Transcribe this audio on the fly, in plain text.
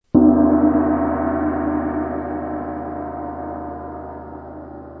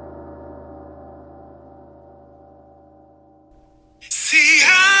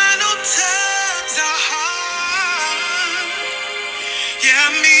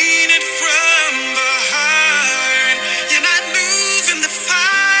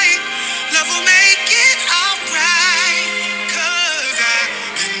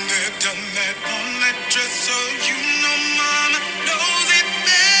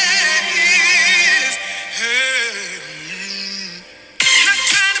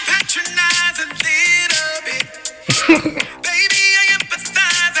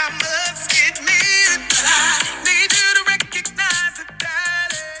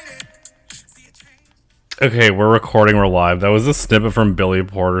Okay, we're recording, we're live. That was a snippet from Billy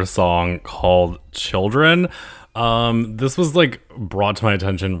Porter's song called Children. This was like brought to my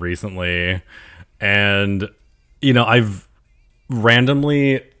attention recently, and I've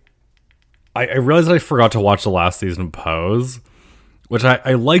randomly I realized that I forgot to watch the last season of Pose, which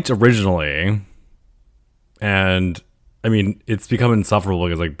I liked originally, and I mean it's become insufferable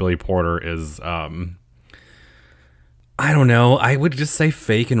because like Billy Porter is I don't know, I would just say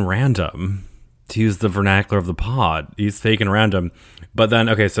fake and random, to use the vernacular of the pod. He's fake and random. But then,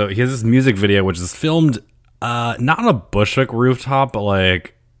 okay, so he has this music video which is filmed not on a Bushwick rooftop, but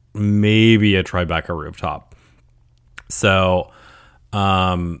like maybe a Tribeca rooftop. So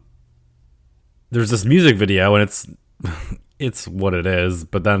there's this music video and it's what it is.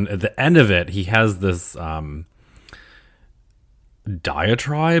 But then at the end of it, he has this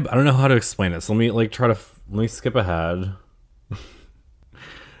diatribe. I don't know how to explain it. So let me skip ahead.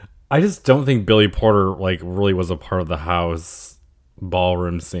 I just don't think Billy Porter like really was a part of the house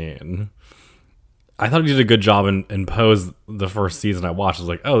ballroom scene. I thought he did a good job in Pose the first season I watched. I was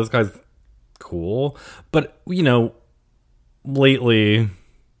like, oh, this guy's cool. But, lately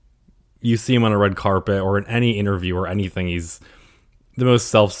you see him on a red carpet or in any interview or anything, he's the most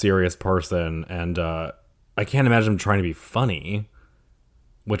self-serious person. And I can't imagine him trying to be funny,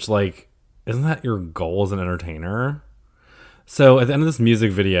 which, like, isn't that your goal as an entertainer? So at the end of this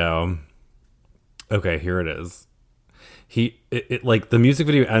music video, okay, here it is. Like the music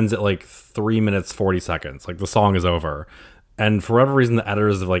video ends at like 3 minutes 40 seconds. Like the song is over, and for whatever reason, the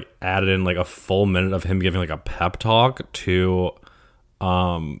editors have like added in like a full minute of him giving like a pep talk to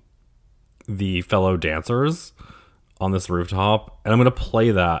the fellow dancers on this rooftop, and I'm gonna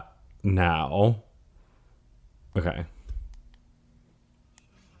play that now. Okay.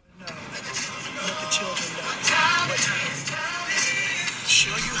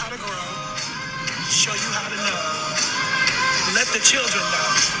 The children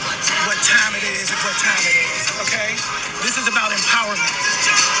know what time it is and what time it is, okay? This is about empowerment.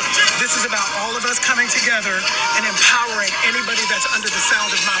 This is about all of us coming together and empowering anybody that's under the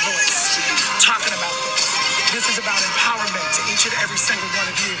sound of my voice, talking about this. This is about empowerment to each and every single one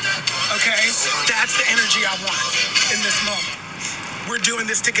of you, okay? That's the energy I want in this moment. We're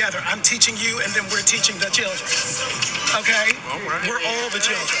doing this together. I'm teaching you, and then we're teaching the children, okay? All right. We're all the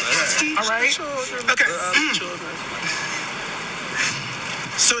children, all right? Okay.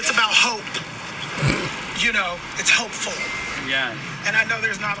 So it's about hope. It's hopeful. Yeah. And I know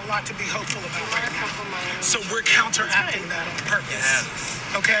there's not a lot to be hopeful about right now. So we're counteracting that on purpose.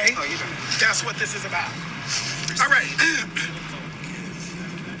 Yeah. Okay? That's what this is about. All right.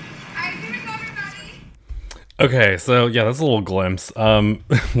 Okay, so yeah, that's a little glimpse. What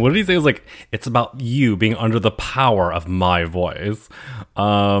did he say? It was like, it's about you being under the power of my voice.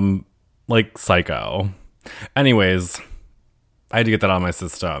 Like Psycho. Anyways, I had to get that out of my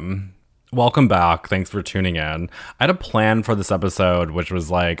system. Welcome back. Thanks for tuning in. I had a plan for this episode, which was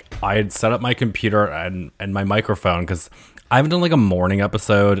like, I had set up my computer and my microphone because I haven't done like a morning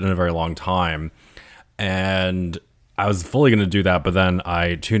episode in a very long time. And I was fully going to do that, but then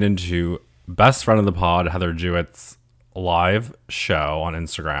I tuned into best friend of the pod, Heather Jewett's live show on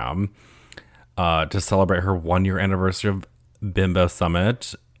Instagram to celebrate her 1-year anniversary of Bimbo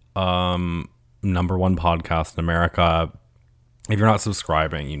Summit, #1 podcast in America. If you're not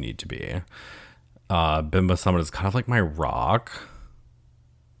subscribing, you need to be. Bimbo Summit is kind of like my rock.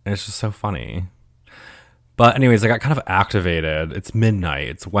 And it's just so funny. But anyways, I got kind of activated. It's midnight.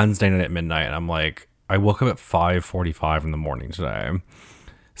 It's Wednesday night at midnight. And I'm like, I woke up at 5:45 in the morning today.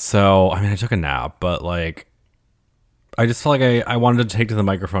 So, I mean, I took a nap. But like, I just felt like I wanted to take to the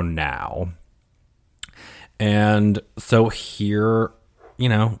microphone now. And so here,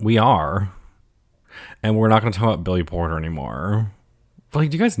 we are. And we're not going to talk about Billy Porter anymore. But, like,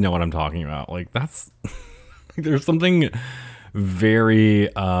 do you guys know what I'm talking about? Like, that's... there's something very,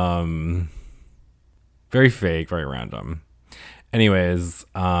 very fake, very random. Anyways,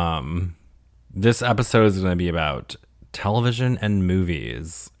 this episode is going to be about television and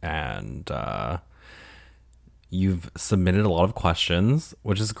movies. And you've submitted a lot of questions,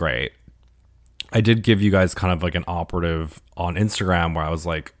 which is great. I did give you guys kind of like an operative on Instagram where I was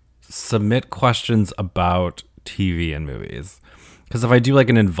like, submit questions about TV and movies, because if I do like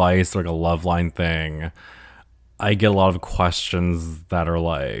an advice or like a love line thing, I get a lot of questions that are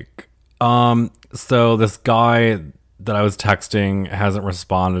like, so this guy that I was texting hasn't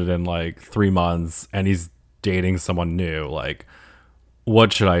responded in like 3 months and he's dating someone new, like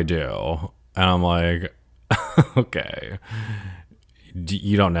what should I do? And I'm like, okay,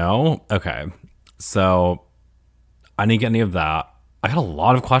 you don't know? Okay, so I didn't get any of that. I got a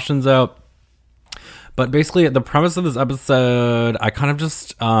lot of questions out, But basically, the premise of this episode, I kind of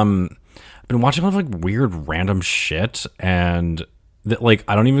just been watching a lot of like weird random shit, and that like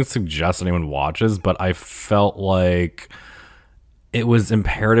I don't even suggest anyone watches, but I felt like it was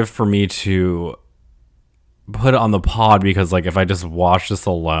imperative for me to put it on the pod, because like if I just watched this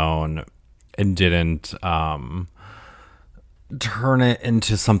alone and didn't turn it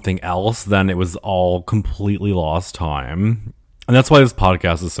into something else, then it was all completely lost time. And that's why this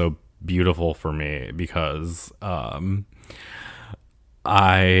podcast is so beautiful for me, because I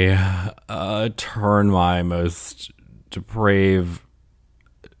turn my most depraved,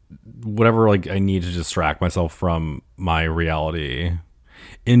 whatever like I need to distract myself from my reality,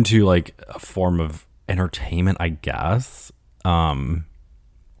 into like a form of entertainment, I guess, for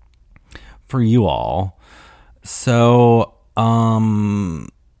you all. So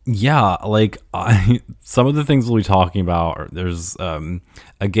yeah, like some of the things we'll be talking about, there's a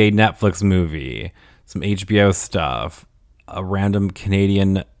gay Netflix movie, some HBO stuff, a random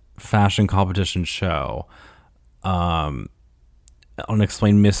Canadian fashion competition show,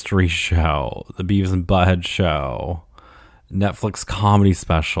 unexplained mystery show, the Beavis and Butthead show, Netflix comedy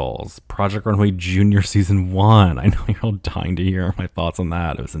specials, Project Runway Junior Season 1. I know you're all dying to hear my thoughts on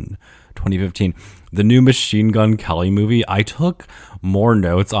that. It was in 2015. The new Machine Gun Kelly movie. I took more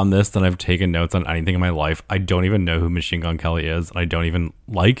notes on this than I've taken notes on anything in my life. I don't even know who Machine Gun Kelly is, and I don't even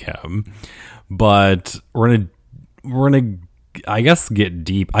like him. But we're gonna I guess get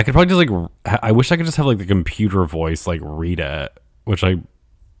deep. I could probably just like I wish I could just have like the computer voice like read it, which I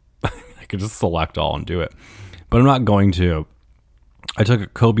could just select all and do it. But I'm not going to. I took a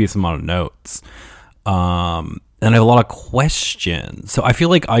copious amount of notes. And I have a lot of questions. So I feel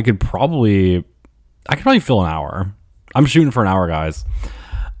like I could probably fill an hour. I'm shooting for an hour, guys.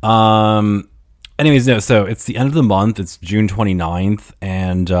 Anyways, no, so it's the end of the month. It's June 29th.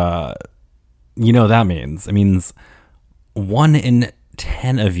 And you know what that means. It means 1 in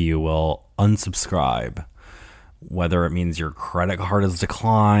 10 of you will unsubscribe. Whether it means your credit card is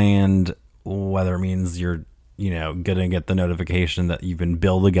declined, whether it means you're, gonna get the notification that you've been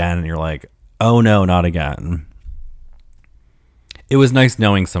billed again, and you're like, oh no, not again. It was nice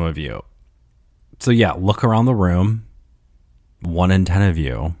knowing some of you. So yeah, look around the room. 1 in 10 of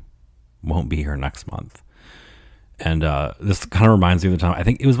you won't be here next month. And this kind of reminds me of the time, I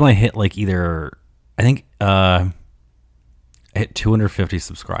think it was when I hit like I hit 250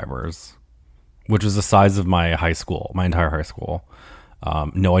 subscribers, which was the size of my high school, my entire high school.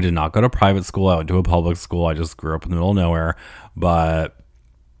 No, I did not go to private school. I went to a public school. I just grew up in the middle of nowhere. But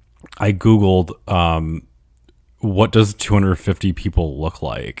I Googled, what does 250 people look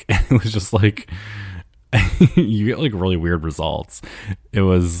like? It was just like, you get like really weird results. It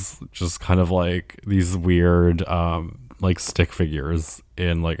was just kind of like these weird, like stick figures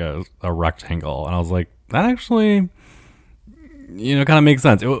in like a rectangle. And I was like, that actually, kind of makes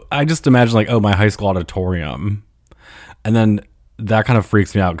sense. I just imagine like, oh, my high school auditorium. And then that kind of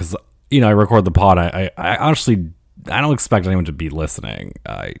freaks me out because, I record the pod. I honestly, I don't expect anyone to be listening.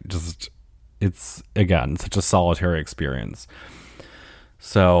 It's again, such a solitary experience.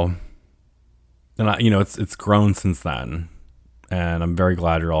 So, and it's grown since then, and I'm very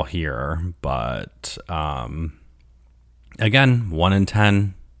glad you're all here. But, again, 1 in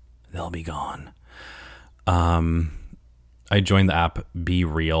 10, they'll be gone. I joined the app Be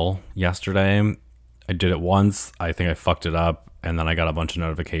Real yesterday. I did it once. I think I fucked it up. And then I got a bunch of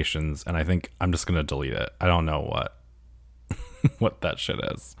notifications, and I think I'm just going to delete it. I don't know what that shit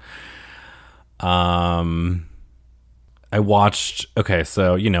is. I watched, okay,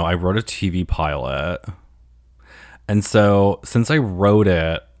 so, I wrote a TV pilot. And so since I wrote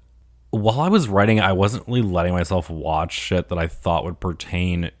it, while I was writing it, I wasn't really letting myself watch shit that I thought would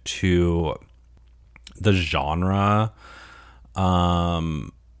pertain to the genre.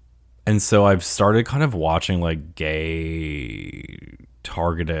 And so I've started kind of watching like gay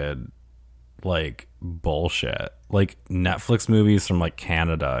targeted like bullshit, like Netflix movies from like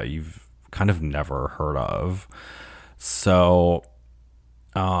Canada you've kind of never heard of. So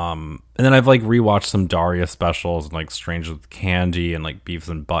and then I've like rewatched some Daria specials and like Strange with Candy and like Beavis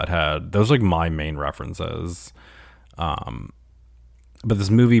and Butthead. Those are like my main references. But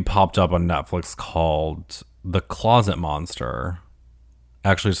this movie popped up on Netflix called The Closet Monster.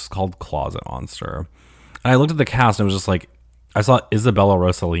 Actually, it's called Closet Monster. And I looked at the cast and it was just like, I saw Isabella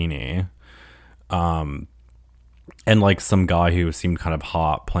Rossellini, and like some guy who seemed kind of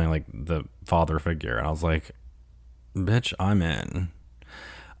hot playing like the father figure. And I was like, bitch, I'm in.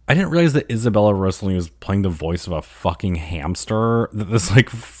 I didn't realize that Isabella Rossellini was playing the voice of a fucking hamster that this like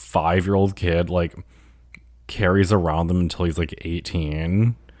 5-year-old kid like carries around them until he's like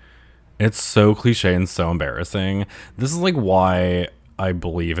 18. It's so cliche and so embarrassing. This is like why I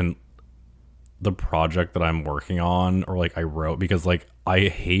believe in the project that I'm working on, or like I wrote, because like I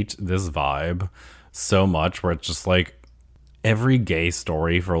hate this vibe so much where it's just like every gay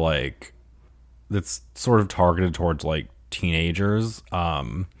story for like that's sort of targeted towards like teenagers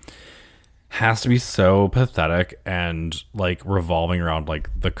has to be so pathetic and like revolving around like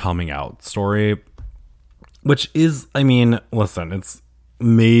the coming out story, which is, I mean, listen, it's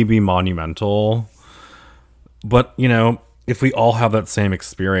maybe monumental, but you know, if we all have that same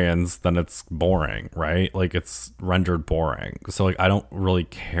experience, then it's boring, right? Like it's rendered boring. So like I don't really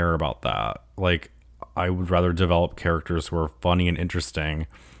care about that. Like I would rather develop characters who are funny and interesting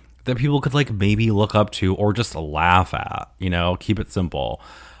that people could like maybe look up to or just laugh at, you know, keep it simple.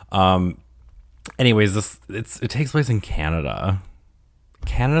 Anyways, it takes place in Canada.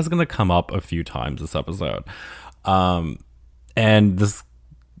 Canada's going to come up a few times this episode. And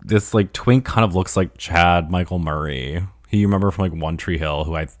this like twink kind of looks like Chad Michael Murray, who you remember from like One Tree Hill,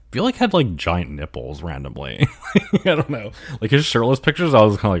 who I feel like had like giant nipples randomly. I don't know. Like his shirtless pictures, I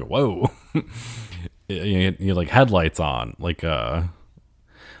was kind of like, whoa. you had like headlights on, like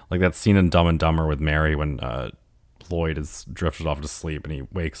that scene in Dumb and Dumber with Mary when Lloyd is drifted off to sleep and he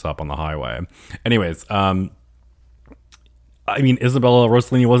wakes up on the highway. Anyways, I mean, Isabella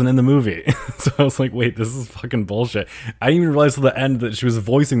Rossellini wasn't in the movie. So I was like, wait, this is fucking bullshit. I didn't even realize till the end that she was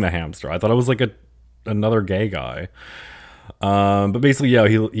voicing the hamster. I thought it was like another gay guy. But basically, yeah,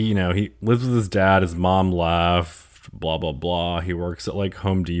 he lives with his dad. His mom left, blah, blah, blah. He works at like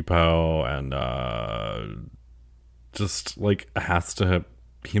Home Depot and just like has to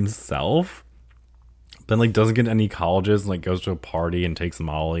be himself. Then like doesn't get any colleges and like goes to a party and takes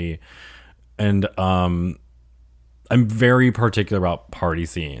Molly. And I'm very particular about party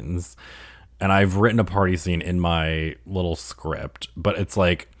scenes, and I've written a party scene in my little script, but it's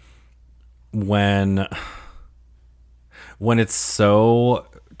like when it's so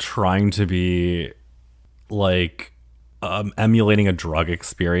trying to be like emulating a drug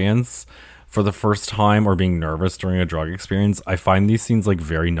experience for the first time or being nervous during a drug experience, I find these scenes like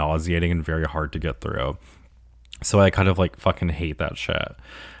very nauseating and very hard to get through. So I kind of like fucking hate that shit.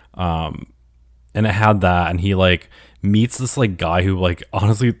 And it had that, and he like meets this like guy who like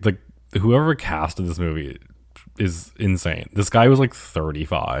honestly like whoever casted this movie is insane. This guy was like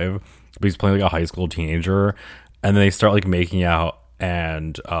 35, but he's playing like a high school teenager, and then they start like making out,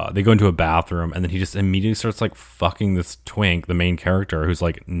 and they go into a bathroom, and then he just immediately starts like fucking this twink, the main character, who's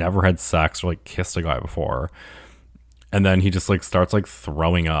like never had sex or like kissed a guy before, and then he just like starts like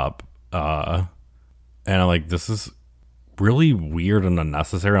throwing up, and I'm like, this is really weird and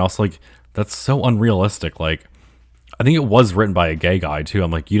unnecessary, and also like that's so unrealistic. Like I think it was written by a gay guy too.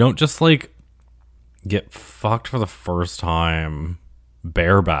 I'm like, you don't just like get fucked for the first time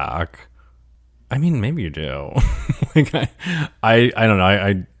bareback. I mean, maybe you do. Like I don't know.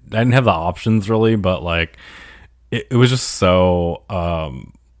 I didn't have the options really, but like it was just so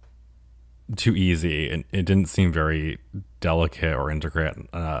too easy, and it didn't seem very delicate or intimate.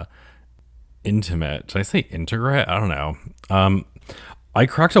 Did I say integrate? I don't know. I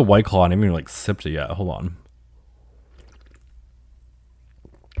cracked a White Claw and I haven't even like sipped it yet. Hold on.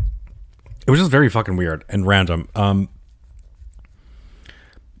 It was just very fucking weird and random.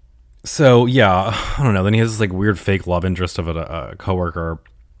 So yeah, I don't know. Then he has this like weird fake love interest of a coworker.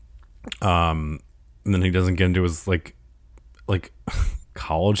 And then he doesn't get into his like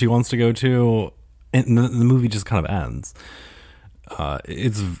college he wants to go to, and the movie just kind of ends.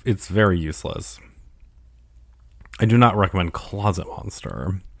 It's very useless. I do not recommend Closet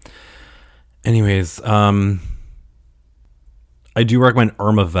Monster. Anyways, I do recommend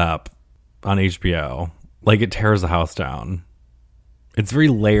Irma Vep on HBO. Like, it tears the house down. It's very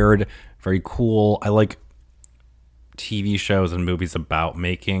layered, very cool. I like TV shows and movies about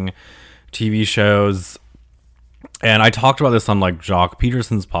making TV shows. And I talked about this on like Jock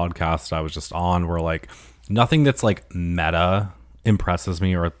Peterson's podcast I was just on, where like nothing that's like meta impresses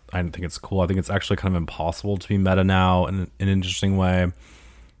me, or I don't think it's cool. I think it's actually kind of impossible to be meta now in an interesting way.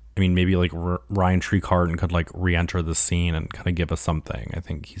 I mean, maybe like Ryan Treecarton could like re-enter the scene and kind of give us something. I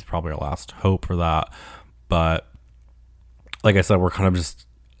think he's probably our last hope for that. But like I said, we're kind of just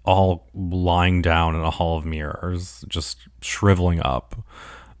all lying down in a hall of mirrors, just shriveling up.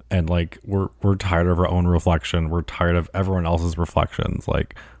 And like we're tired of our own reflection. We're tired of everyone else's reflections.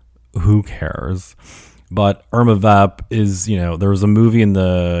 Like, who cares? But Irma Vep is, you know, there was a movie in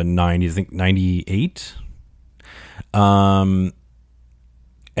the 90s, I think 98. And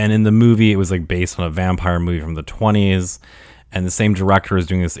in the movie, it was like based on a vampire movie from the 20s. And the same director is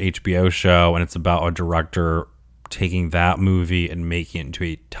doing this HBO show, and it's about a director taking that movie and making it into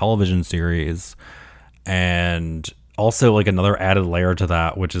a television series. And also like another added layer to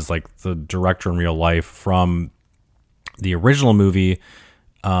that, which is like the director in real life from the original movie.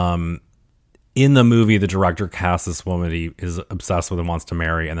 In the movie, the director casts this woman he is obsessed with and wants to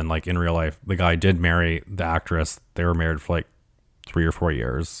marry. And then like in real life, the guy did marry the actress. They were married for like 3 or 4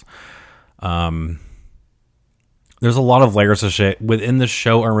 years. There's a lot of layers of shit within the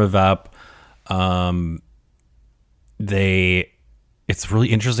show. Irma Vep, it's really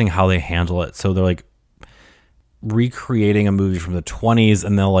interesting how they handle it. So they're like recreating a movie from the 20s,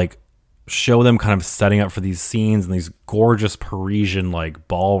 and they'll like show them kind of setting up for these scenes in these gorgeous Parisian like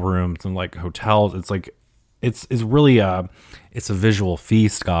ballrooms and like hotels. It's like it's really it's a visual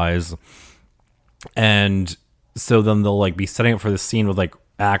feast, guys. And so then they'll like be setting up for the scene with like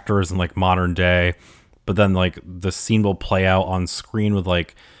actors in like modern day, but then like the scene will play out on screen with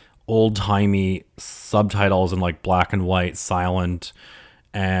like old-timey subtitles and like black and white silent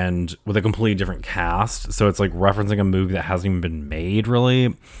and with a completely different cast. So it's like referencing a movie that hasn't even been made,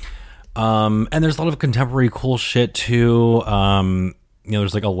 really. And there's a lot of contemporary cool shit too.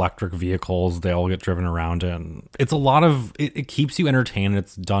 There's like electric vehicles they all get driven around in. It's a lot of it keeps you entertained.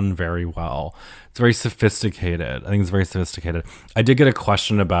 It's done very well. It's very sophisticated. I think it's very sophisticated. I did get a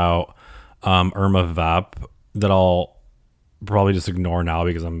question about Irma Vep that I'll probably just ignore now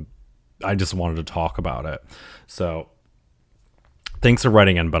because I just wanted to talk about it. So thanks for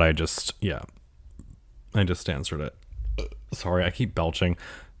writing in, but I just answered it. Sorry, I keep belching.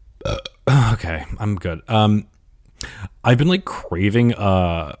 Okay, I'm good. I've been like craving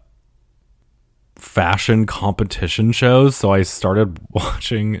fashion competition shows, so I started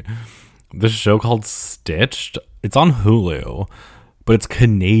watching this show called Stitched. It's on Hulu, but it's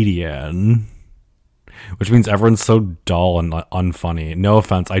Canadian, which means everyone's so dull and unfunny. No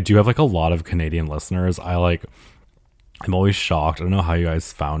offense, I do have like a lot of Canadian listeners. I'm always shocked. I don't know how you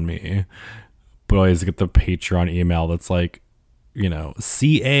guys found me, but I always get the Patreon email that's like,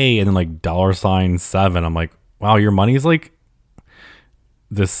 CA and then like $7. I'm like, wow, your money's like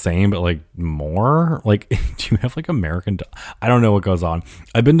the same, but like more. Like, do you have like American? I don't know what goes on.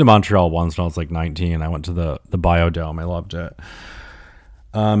 I've been to Montreal once when I was like 19. I went to the Biodome. I loved it.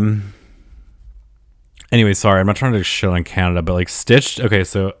 Anyway, sorry, I'm not trying to shit on Canada, but like Stitched. Okay,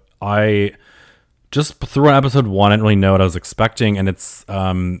 so I just threw on episode 1. I didn't really know what I was expecting, and it's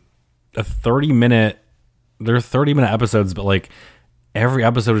a 30-minute. They're 30-minute episodes, but like every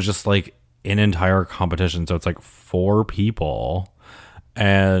episode is just like an entire competition. So it's like 4 people,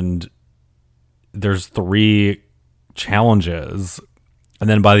 and there's 3 challenges, and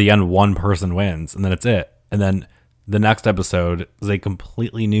then by the end, 1 person wins, and then it's it. And then the next episode is a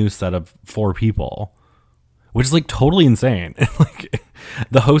completely new set of 4 people, which is like totally insane. Like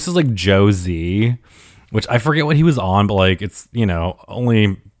the host is like Joe Z, which I forget what he was on, but like it's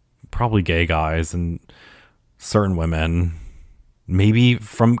only probably gay guys and certain women, maybe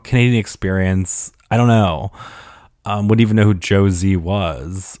from Canadian experience. I don't know. Wouldn't even know who Joe Z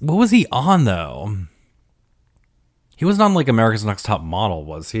was. What was he on though? He wasn't on like America's Next Top Model,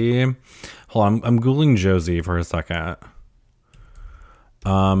 was he? Hold on, I'm Googling Joe Z for a second.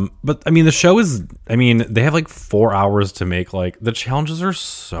 But I mean, the show is, they have like 4 hours to make. Like the challenges are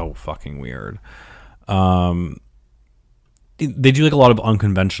so fucking weird. They do like a lot of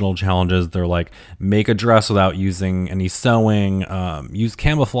unconventional challenges. They're like, make a dress without using any sewing, use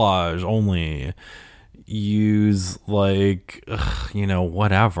camouflage only, use like,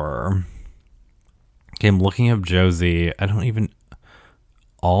 whatever. Okay, I'm looking up Josie. I don't even,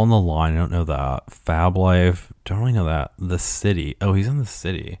 All in the Line, I don't know that. Fab Life, don't really know that. The City, oh, he's in The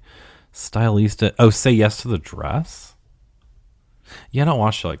City. Stylista, oh, Say Yes to the Dress? Yeah, I don't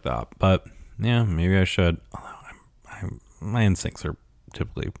watch shit like that, but yeah, maybe I should. My instincts are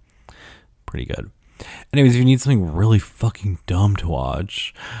typically pretty good. Anyways, if you need something really fucking dumb to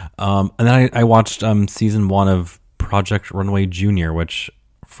watch, and then I watched season 1 of Project Runway Junior, which,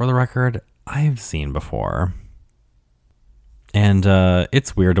 for the record, I have seen before, and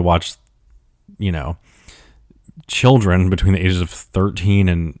it's weird to watch, children between the ages of 13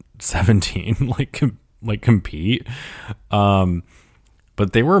 and 17 like compete, but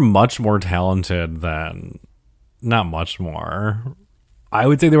they were much more talented than. Not much more. I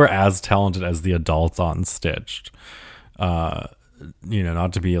would say they were as talented as the adults on Stitched. Not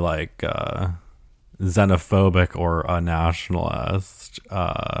to be like xenophobic or a nationalist.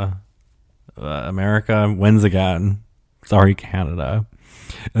 America wins again. Sorry, Canada.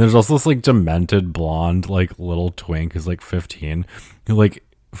 And there's also this like demented blonde like little twink who's like 15 who like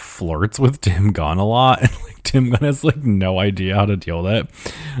flirts with Tim Gunn a lot, and like Tim Gunn has like no idea how to deal with it.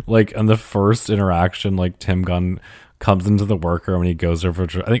 Like in the first interaction, like Tim Gunn comes into the workroom and he goes over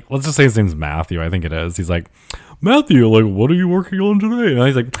to, I think, let's just say his name's Matthew. I think it is. He's like, Matthew, like, what are you working on today? And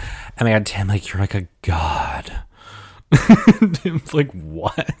he's like, oh my God, Tim, like, you're like a god. Tim's like,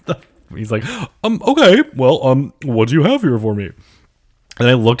 what? He's like, okay, well, what do you have here for me? And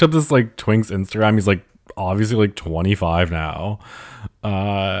I looked up this like Twink's Instagram. He's like obviously like 25 now.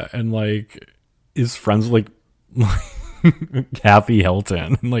 And like is friends with like Kathy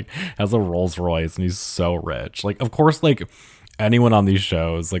Hilton and like has a Rolls Royce and he's so rich. Like, of course, like anyone on these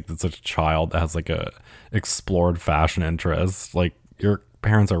shows, like that's a child that has like a explored fashion interest, like your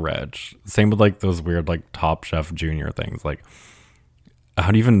parents are rich. Same with like those weird like Top Chef Junior things. Like,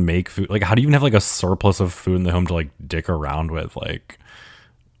 how do you even make food? Like, how do you even have like a surplus of food in the home to like dick around with? Like,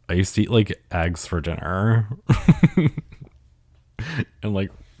 I used to eat like eggs for dinner and like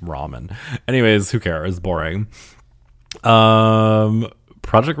ramen. Anyways, who cares? Boring.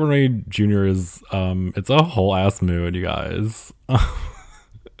 Project Runway Junior is it's a whole ass mood, you guys.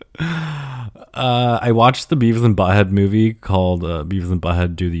 I watched the Beavis and Butthead movie called Beavis and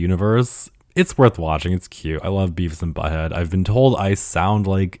Butthead Do the Universe. It's worth watching. It's cute. I love Beavis and Butthead. I've been told I sound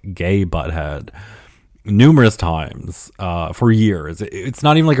like gay Butthead numerous times for years. It's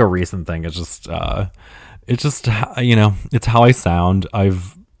not even like a recent thing. It's just you know, it's how I sound.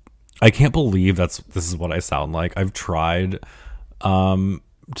 I can't believe this is what I sound like. I've tried to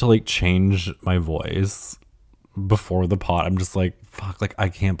like change my voice before the pod. I'm just like, fuck, like I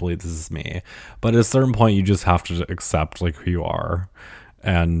can't believe this is me. But at a certain point you just have to accept like who you are.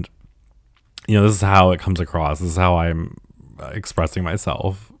 And you know, this is how it comes across. This is how I'm expressing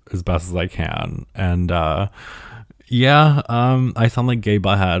myself as best as I can. And I sound like gay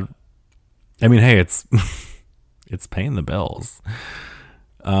Butthead. I mean, hey, it's it's paying the bills.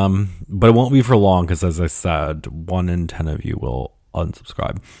 But it won't be for long because, as I said, 1 in 10 of you will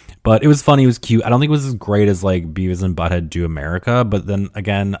unsubscribe. But it was funny. It was cute. I don't think it was as great as like Beavis and Butthead Do America. But then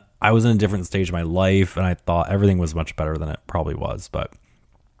again, I was in a different stage of my life and I thought everything was much better than it probably was. But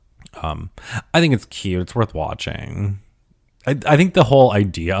I think it's cute. It's worth watching. I think the whole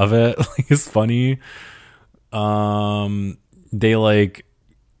idea of it like is funny. They like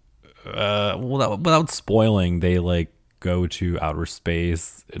without spoiling, they like go to outer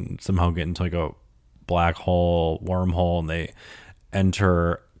space and somehow get into like a black hole wormhole, and they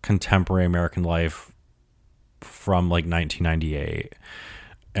enter contemporary American life from like 1998,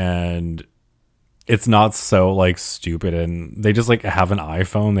 and it's not so like stupid, and they just like have an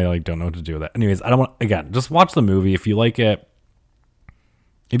iPhone. They like don't know what to do with it. Anyways, I don't want, again, just watch the movie if you like it.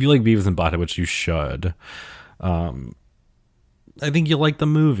 If you like Beavis and Butthead, which you should, I think you'll like the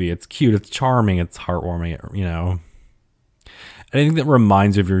movie. It's cute, it's charming, it's heartwarming, you know. Anything that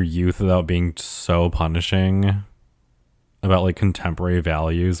reminds you of your youth without being so punishing about like contemporary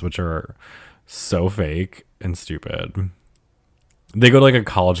values, which are so fake and stupid. They go to like a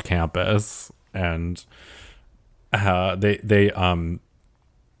college campus and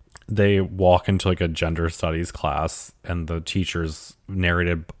they walk into like a gender studies class, and the teacher's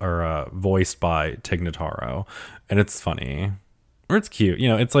narrated or voiced by Tig Notaro, and it's funny or it's cute. You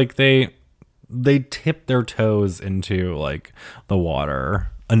know, it's like they tip their toes into like the water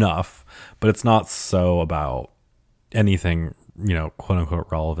enough, but it's not so about anything, you know, quote unquote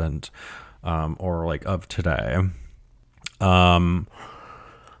relevant or like of today.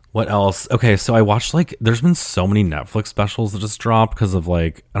 What else? Okay, so I watched like, there's been so many Netflix specials that just dropped because of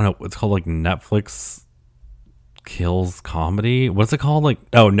like, I don't know, it's called like Netflix Kills Comedy. What's it called? Like,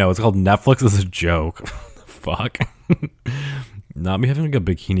 oh no, it's called Netflix is a Joke. Fuck. Not me having like a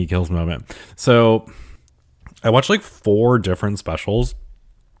Bikini Kills moment. So I watched like 4 different specials,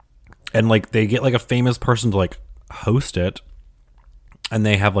 and like they get like a famous person to like host it, and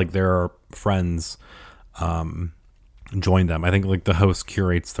they have like their friends join them. I think like the host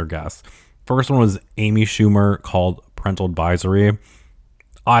curates their guests. First one was Amy Schumer, called Parental Advisory.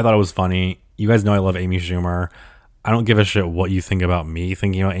 I thought it was funny. You guys know I love Amy Schumer. I don't give a shit what you think about me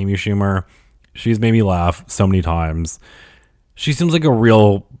thinking about Amy Schumer. She's made me laugh so many times. She seems like a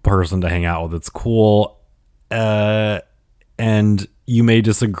real person to hang out with. It's cool. And you may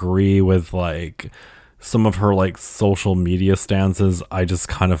disagree with like some of her like social media stances. I just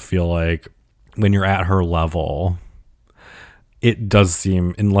kind of feel like when you're at her level, it does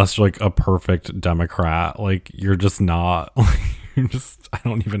seem, unless you're like a perfect Democrat, like you're just not, you're just, I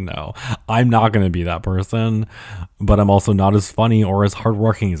don't even know. I'm not going to be that person, but I'm also not as funny or as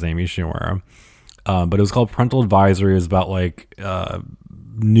hardworking as Amy Schumer. But it was called Parental Advisory. It was about like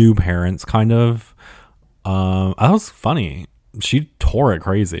new parents, kind of. That was funny. She tore it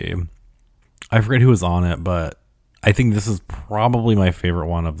crazy. I forget who was on it, but I think this is probably my favorite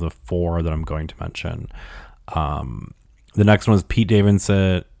one of the 4 that I'm going to mention. The next one is Pete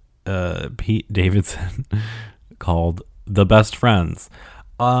Davidson. Called The Best Friends.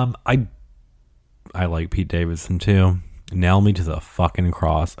 I like Pete Davidson too. Nail me to the fucking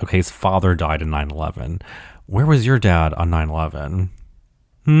cross. Okay, his father died in 9/11. Where was your dad on 9/11?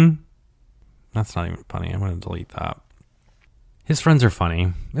 That's not even funny. I'm going to delete that. His friends are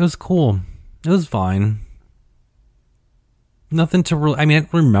funny. It was cool. It was fine. Nothing to really... I mean, I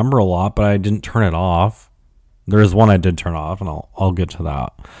don't remember a lot, but I didn't turn it off. There is one I did turn off, and I'll get to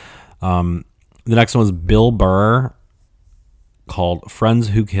that. The next one was Bill Burr, called Friends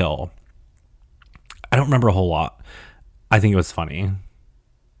Who Kill. I don't remember a whole lot. I think it was funny.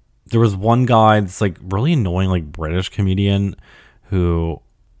 There was one guy that's like really annoying, like British comedian who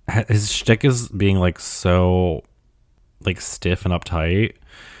his shtick is being like so like stiff and uptight.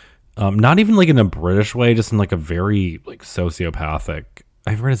 Not even like in a British way, just in like a very like sociopathic.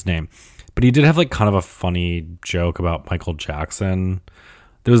 I forget his name, but he did have like kind of a funny joke about Michael Jackson.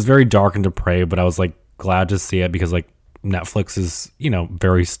 It was very dark and depraved, but I was like glad to see it because like Netflix is, you know,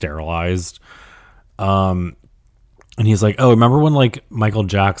 very sterilized. And he's like, oh, remember when like Michael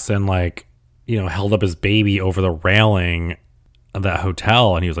Jackson like, you know, held up his baby over the railing of that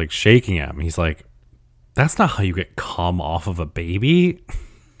hotel and he was like shaking him. He's like, that's not how you get cum off of a baby.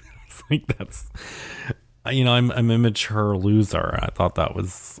 It's like, that's, you know, I'm a mature loser. I thought that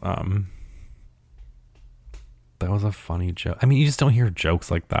was a funny joke. I mean, you just don't hear jokes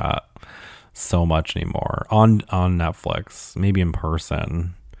like that so much anymore on Netflix, maybe in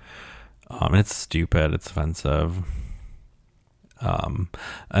person. And it's stupid. It's offensive.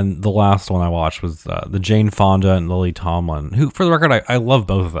 And the last one I watched was the Jane Fonda and Lily Tomlin, who, for the record, I love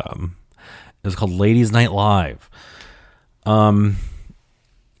both of them. It was called Ladies Night Live.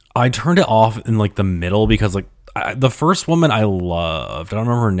 I turned it off in like the middle because like the first woman I loved. I don't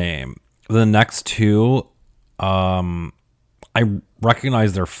remember her name. The next two, I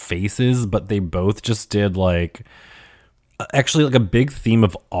recognize their faces, but they both just did like, actually like a big theme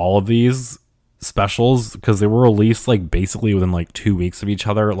of all of these specials, because they were released like basically within like 2 weeks of each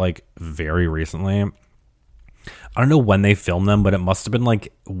other, like very recently. I don't know when they filmed them, but it must have been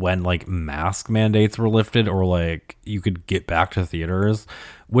like when like mask mandates were lifted or like you could get back to theaters,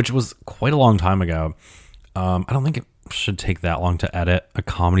 which was quite a long time ago. I don't think it should take that long to edit a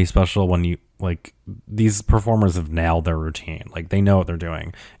comedy special when you like these performers have nailed their routine. Like they know what they're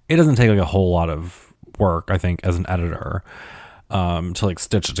doing. It doesn't take like a whole lot of work, I think, as an editor to like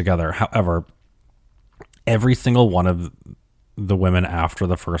stitch it together. However, every single one of the women after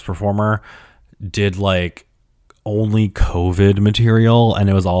the first performer did like only COVID material, and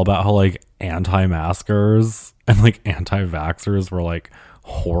it was all about how like anti-maskers and like anti-vaxxers were like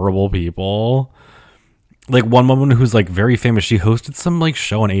horrible people. Like one woman who's like very famous, she hosted some like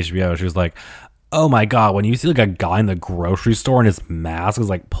show on HBO. She was like, oh my god, when you see like a guy in the grocery store and his mask is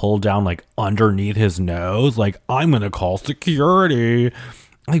like pulled down like underneath his nose, like I'm gonna call security.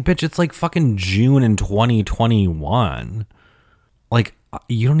 Like, bitch, it's like fucking June in 2021. Like,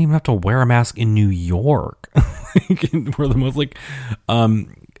 you don't even have to wear a mask in New York. We're the most like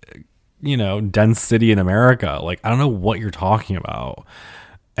you know, dense city in America. Like, I don't know what you're talking about.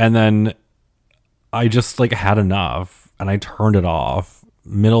 And then I just like had enough and I turned it off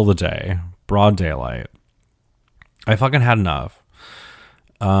middle of the day, broad daylight. I fucking had enough.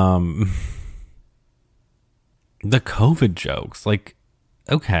 The COVID jokes, like,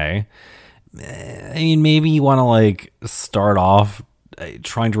 okay. I mean, maybe you want to like start off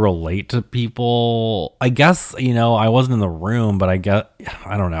trying to relate to people. I guess, you know, I wasn't in the room, but I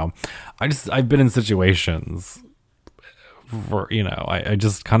don't know. I've been in situations for, you know, I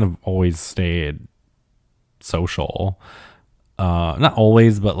just kind of always stayed social. Not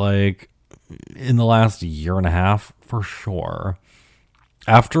always, but like in the last year and a half for sure.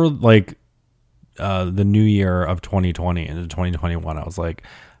 After like the new year of 2020 into 2021, I was like,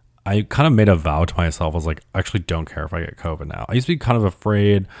 I kind of made a vow to myself. I was like, I actually don't care if I get COVID now. I used to be kind of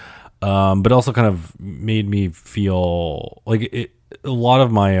afraid, but also kind of made me feel like a lot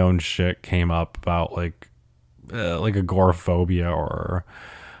of my own shit came up about like agoraphobia or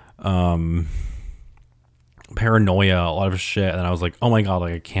paranoia, a lot of shit. And I was like, oh my god,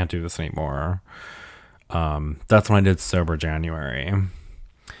 like I can't do this anymore. That's when I did Sober January.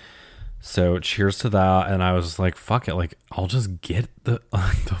 So cheers to that. And I was just like, fuck it, like I'll just get the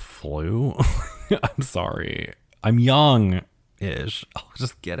flu. I'm sorry, I'm young ish, I'll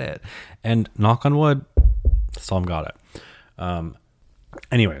just get it, and knock on wood, still got it.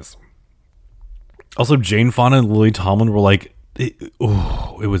 Anyways, also Jane Fonda and Lily Tomlin were like it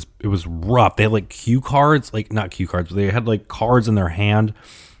was rough. They had like cue cards, like not cue cards, but they had like cards in their hand.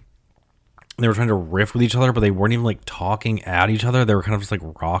 They were trying to riff with each other, but they weren't even like talking at each other. They were kind of just like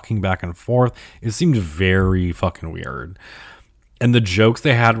rocking back and forth. It seemed very fucking weird. And the jokes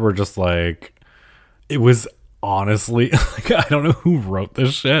they had were just like, it was honestly, like, I don't know who wrote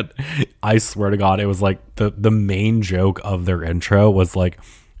this shit. I swear to God, it was like the main joke of their intro was like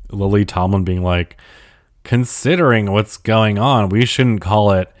Lily Tomlin being like, considering what's going on, we shouldn't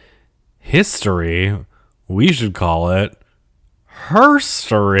call it history. We should call it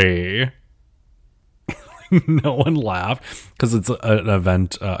herstory. No one laughed because it's an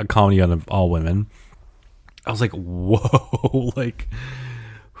event, a comedy on all women. I was like, whoa, like,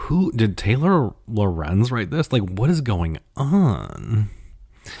 who did Taylor Lorenz write this? Like, what is going on?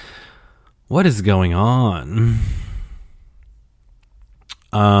 What is going on?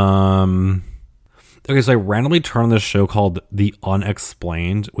 Okay, so I randomly turned on this show called The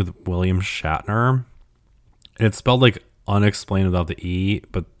Unexplained with William Shatner. And it's spelled like unexplained without the E,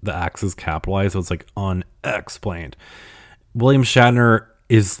 but the X is capitalized, so it's like unexplained. William Shatner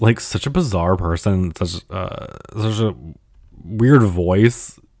is like such a bizarre person, such a weird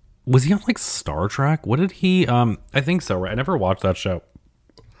voice. Was he on like Star Trek? What did he I think so, right? I never watched that show.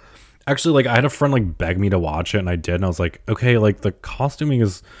 Actually, like I had a friend like beg me to watch it, and I did, and I was like, okay, like the costuming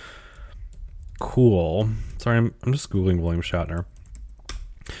is cool. Sorry, I'm just Googling William Shatner.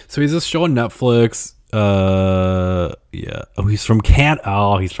 So he's this show on Netflix. Yeah. Oh, he's from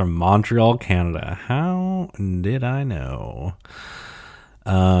he's from Montreal, Canada. How did I know?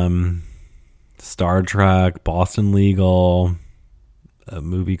 Star Trek, Boston Legal, a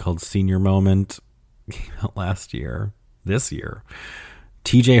movie called Senior Moment came out this year.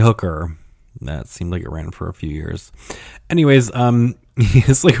 TJ Hooker. That seemed like it ran for a few years. Anyways, he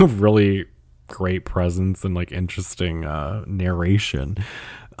has like a really great presence and like interesting narration.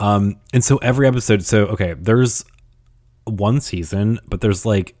 And so every episode, there's one season, but there's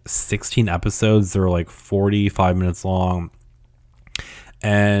like 16 episodes. They're like 45 minutes long.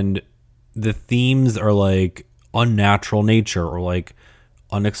 And the themes are like unnatural nature or like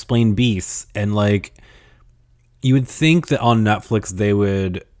unexplained beasts. And like, you would think that on Netflix, they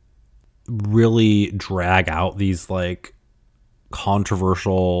would really drag out these like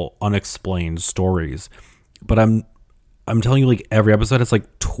controversial, unexplained stories. But I'm telling you, like every episode has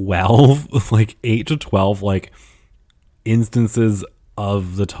like 12, like 8 to 12, like instances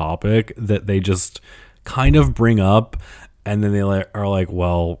of the topic that they just kind of bring up. And then they are like,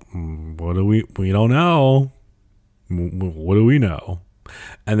 well, what do we don't know. What do we know?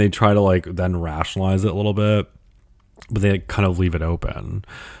 And they try to like then rationalize it a little bit, but they kind of leave it open.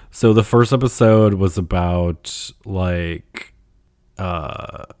 So the first episode was about like,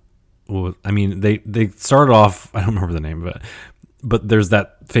 they started off, I don't remember the name of it, but there's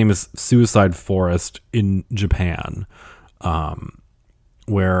that famous suicide forest in Japan,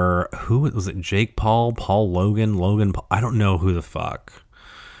 where, who was it? Jake Paul, Logan Paul, I don't know who the fuck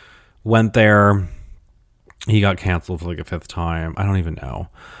went there. He got canceled for like a 5th time. I don't even know.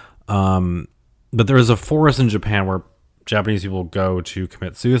 But there is a forest in Japan where Japanese people go to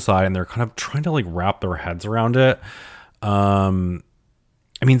commit suicide, and they're kind of trying to like wrap their heads around it.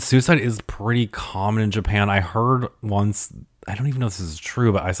 I mean, suicide is pretty common in Japan. I heard once, I don't even know if this is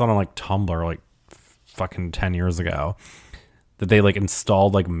true, but I saw it on like Tumblr like fucking 10 years ago, that they like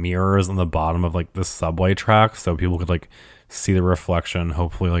installed like mirrors on the bottom of like the subway track so people could like see the reflection,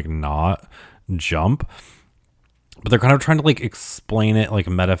 hopefully like not jump. But they're kind of trying to like explain it like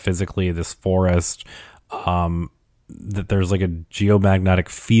metaphysically, this forest, that there's like a geomagnetic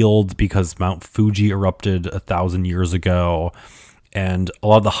field because Mount Fuji erupted 1,000 years ago. And a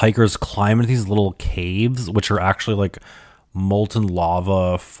lot of the hikers climb into these little caves, which are actually like molten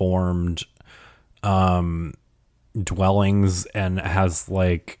lava formed dwellings, and has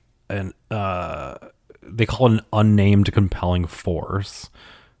like an they call it an unnamed compelling force,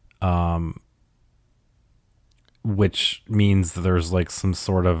 which means that there's like some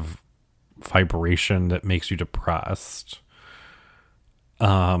sort of vibration that makes you depressed.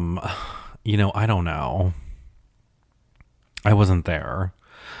 I don't know. I wasn't there.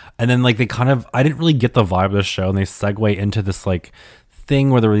 And then like I didn't really get the vibe of the show, and they segue into this like thing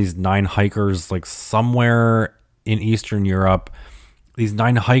where there were these 9 hikers like somewhere in Eastern Europe. These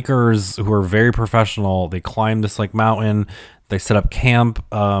 9 hikers who are very professional, they climb this like mountain, they set up camp,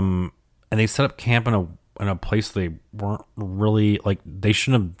 and they set up camp in a place they weren't really like, they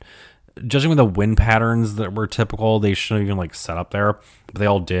shouldn't have, judging with the wind patterns that were typical, they shouldn't have even like set up there, but they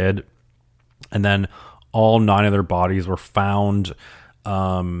all did. And then all 9 of their bodies were found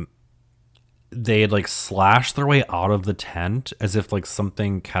they had like slashed their way out of the tent as if like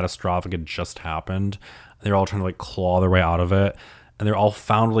something catastrophic had just happened. They're all trying to like claw their way out of it, and they're all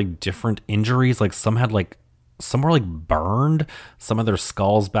found like different injuries. Like some were like burned, some of their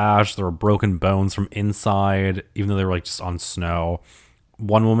skulls bashed, there were broken bones from inside, even though they were like just on snow.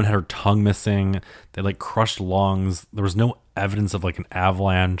 One woman had her tongue missing. They like crushed lungs. There was no evidence of like an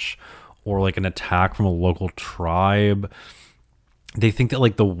avalanche or like an attack from a local tribe. They think that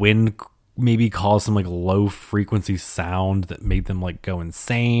like the wind maybe caused some like low frequency sound that made them like go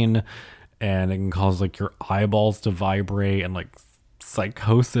insane, and it can cause like your eyeballs to vibrate and like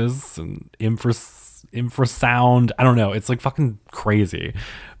psychosis and infrasound. I don't know. It's like fucking crazy,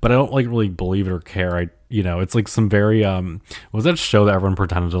 but I don't like really believe it or care. It's like some very what was that show that everyone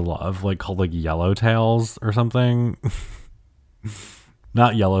pretended to love, like called like Yellowtails or something?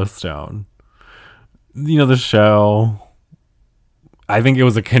 Not Yellowstone. The show. I think it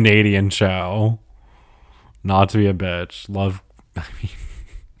was a Canadian show. Not to be a bitch.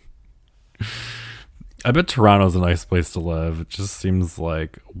 I bet Toronto's a nice place to live. It just seems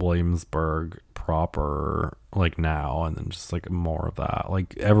like Williamsburg proper, like now, and then just like more of that.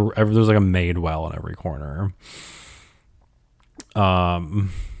 Like every there's like a Madewell in every corner.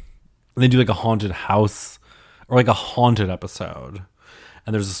 They do like a haunted house or like a haunted episode,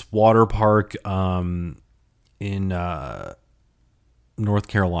 and there's this water park in North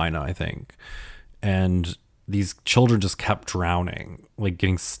Carolina, I think, and these children just kept drowning, like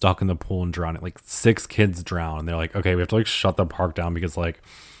getting stuck in the pool and drowning. Like 6 kids drowned, and they're like, okay, we have to like shut the park down because like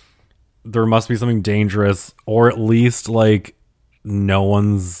there must be something dangerous, or at least like no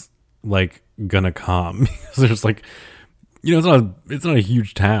one's like gonna come. Because there's like, it's not a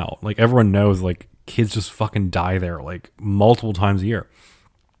huge town. Like everyone knows like kids just fucking die there like multiple times a year.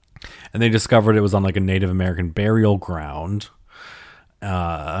 And they discovered it was on like a Native American burial ground,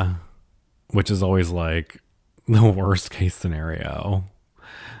 which is always like the worst case scenario.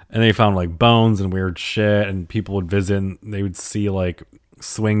 And they found like bones and weird shit, and people would visit and they would see like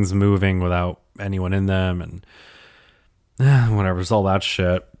swings moving without anyone in them, and whatever. It's all that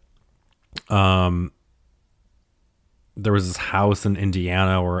shit. There was this house in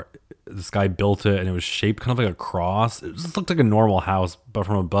Indiana where this guy built it, and it was shaped kind of like a cross. It just looked like a normal house, but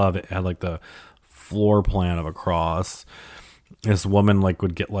from above it had like the floor plan of a cross. This woman like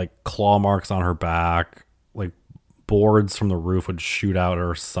would get like claw marks on her back, like boards from the roof would shoot out at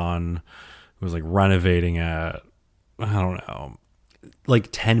her son who was like renovating it. I don't know. Like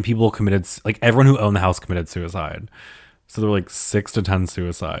 10 people committed, like everyone who owned the house committed suicide. So there were like 6 to 10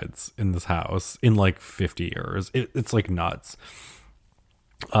 suicides in this house in like 50 years. It's like nuts.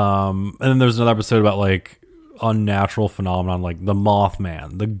 And then there's another episode about like unnatural phenomenon, like the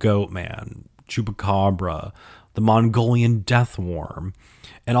Mothman, the Goat Man, Chupacabra, the Mongolian death worm.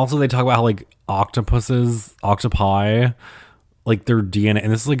 And also they talk about how like octopi, like their DNA,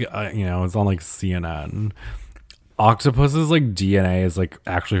 and this is like, it's on like CNN. Octopus's like DNA is like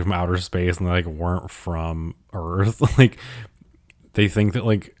actually from outer space, and they like weren't from Earth. Like they think that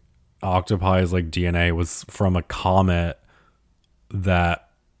like octopi's like DNA was from a comet that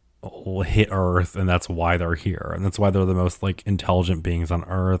hit Earth, and that's why they're here, and that's why they're the most like intelligent beings on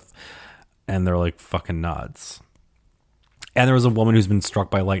Earth, and they're like fucking nuts. And there was a woman who's been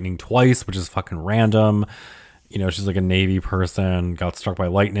struck by lightning twice, which is fucking random. She's like a Navy person, got struck by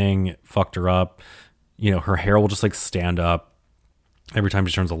lightning, it fucked her up. Her hair will just like stand up every time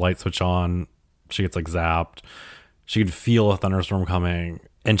she turns a light switch on. She gets like zapped. She could feel a thunderstorm coming,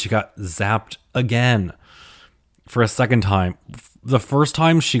 and she got zapped again for a second time. The first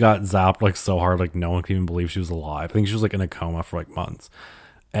time she got zapped like so hard, like no one could even believe she was alive. I think she was like in a coma for like months.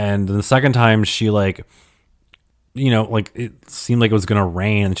 And then the second time she like, like it seemed like it was going to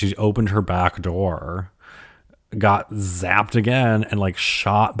rain, and she opened her back door, got zapped again, and like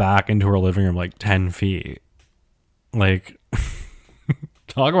shot back into her living room like 10 feet. Like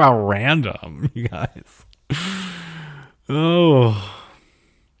talk about random, you guys. Oh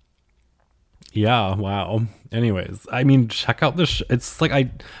yeah, wow. Anyways, I mean, check out this it's like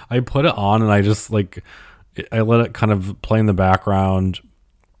I put it on, and I just like I let it kind of play in the background.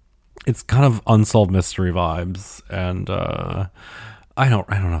 It's kind of Unsolved Mystery vibes, and I don't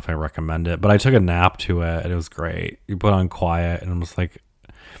know if I recommend it, but I took a nap to it, and it was great. You put on quiet, and I'm just like,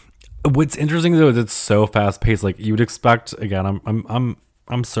 what's interesting though is it's so fast paced. Like you would expect, again,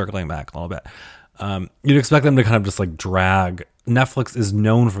 I'm circling back a little bit. You'd expect them to kind of just like drag. Netflix is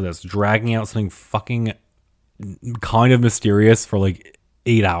known for this, dragging out something fucking kind of mysterious for like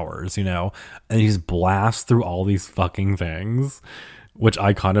 8 hours, and he just blasts through all these fucking things, which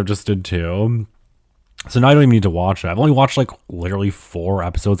I kind of just did too. So now I don't even need to watch it. I've only watched like literally 4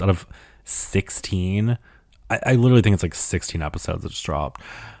 episodes out of 16. I literally think it's like 16 episodes that just dropped.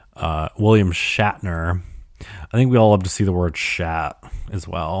 William Shatner. I think we all love to see the word shat as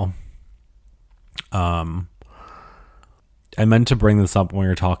well. I meant to bring this up when we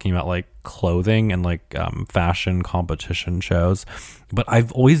were talking about like clothing and like fashion competition shows, but I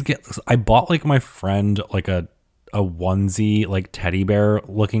bought like my friend like a onesie like teddy bear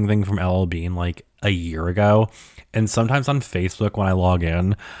looking thing from LL Bean like a year ago, and sometimes on Facebook when I log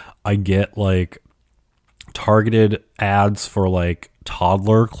in, I get like targeted ads for like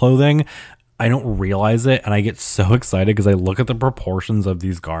toddler clothing. I don't realize it, and I get so excited because I look at the proportions of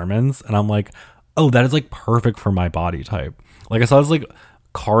these garments and I'm like, oh, that is like perfect for my body type. Like I saw this like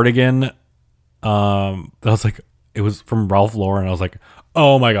cardigan that was like, it was from Ralph Lauren. I was like,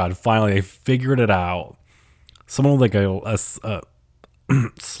 oh my god, finally I figured it out. Someone with like a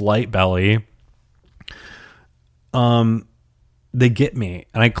slight belly. They get me,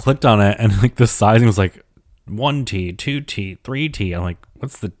 and I clicked on it, and like the sizing was like 1T, 2T, 3T. I'm like,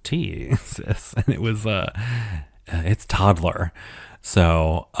 what's the T, sis? And it was it's toddler.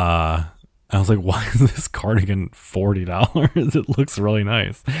 So I was like, why is this cardigan $40? It looks really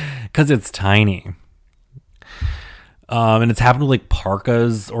nice because it's tiny. And it's happened with like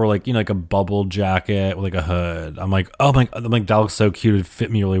parkas or like, you know, like a bubble jacket with like a hood. I'm like, oh my god, I'm like, that looks so cute. It fit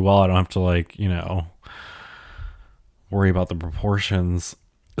me really well. I don't have to like, you know, worry about the proportions.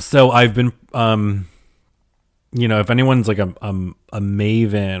 So I've been, you know, if anyone's like a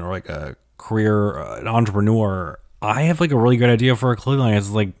maven or like a career, an entrepreneur, I have like a really good idea for a clothing line. It's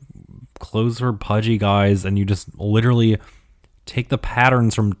like clothes for pudgy guys, and you just literally take the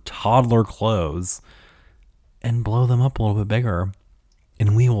patterns from toddler clothes and blow them up a little bit bigger,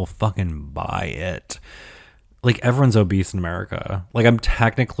 and we will fucking buy it. Like, everyone's obese in America. Like, I'm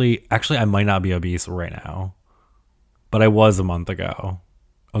technically, actually, I might not be obese right now, but I was a month ago.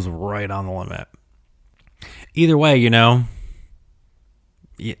 I was right on the limit. Either way, you know,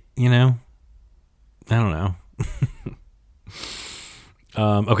 you know, I don't know.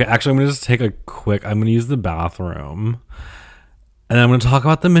 Okay, actually, I'm going to just take a quick, I'm going to use the bathroom, and I'm going to talk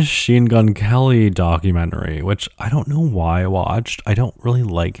about the Machine Gun Kelly documentary, which I don't know why I watched. I don't really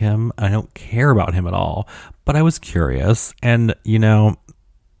like him. I don't care about him at all, but I was curious, and, you know,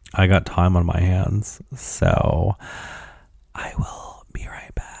 I got time on my hands, so I will be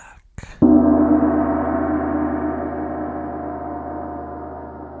right back.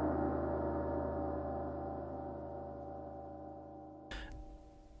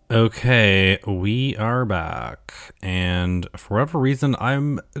 Okay, we are back, and for whatever reason,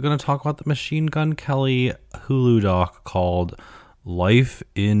 I'm going to talk about the Machine Gun Kelly Hulu doc called Life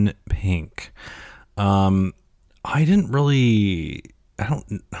in Pink. I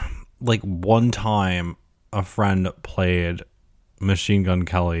don't, like, one time a friend played Machine Gun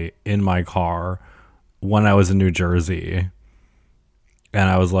Kelly in my car when I was in New Jersey, and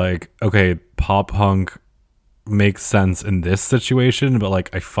I was like, okay, pop punk makes sense in this situation, but like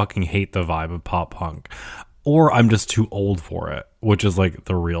I fucking hate the vibe of pop punk, or I'm just too old for it, which is like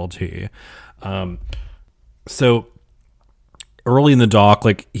the real tea. So early in the doc,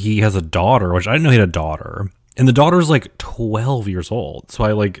 like, he has a daughter, which I didn't know he had a daughter, and the daughter's like 12 years old. So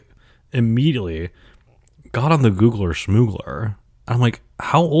I like immediately got on the Googler Schmoogler. I'm like,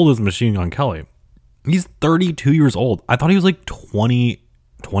 how old is Machine Gun Kelly? He's 32 years old. I thought he was like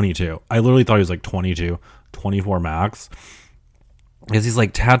 22. I literally thought he was like 22, 24 max. Because he's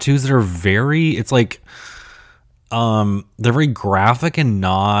like tattoos that are very, it's like, they're very graphic and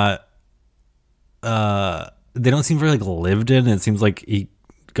not, they don't seem very like lived in. It seems like he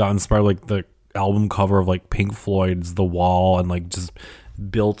got inspired like the album cover of like Pink Floyd's The Wall, and like just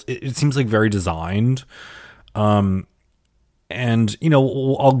built, it seems like very designed. And, you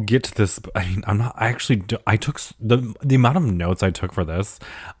know, I'll get to this. I mean, I took the amount of notes I took for this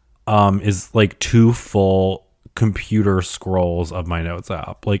is like 2 full computer scrolls of my notes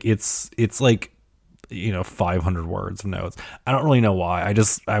app. Like, it's like, you know, 500 words of notes. I don't really know why.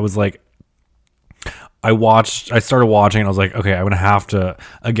 I was like, I started watching, and I was like, okay, I'm going to have to,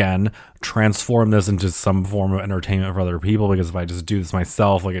 again, transform this into some form of entertainment for other people, because if I just do this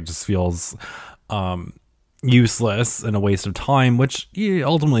myself, like, it just feels, useless and a waste of time, which it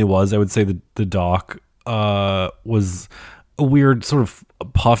ultimately was. I would say the doc was a weird sort of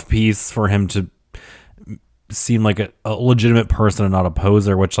puff piece for him to seem like a legitimate person and not a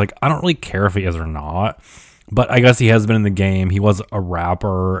poser, which, like, I don't really care if he is or not, but I guess he has been in the game. He was a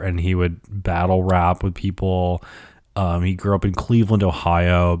rapper, and he would battle rap with people. He grew up in Cleveland,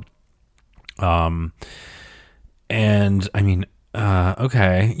 Ohio, and I mean,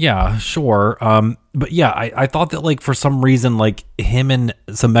 Okay. Yeah, sure. But yeah, I thought that like for some reason like him and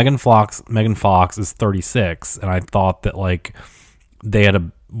so Megan Fox is 36, and I thought that like they had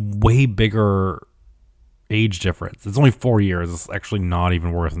a way bigger age difference. It's only 4 years. It's actually not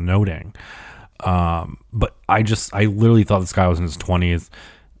even worth noting. But I literally thought this guy was in his 20s.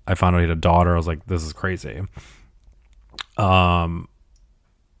 I found out he had a daughter. I was like, this is crazy. You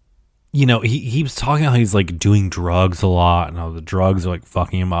know, he was talking about how he's like doing drugs a lot and how the drugs are like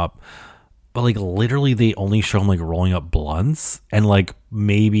fucking him up. But like literally they only show him like rolling up blunts and like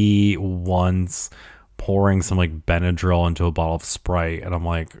maybe once pouring some like Benadryl into a bottle of Sprite. And I'm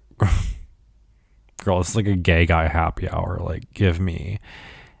like, girl, this is like a gay guy happy hour. Like, give me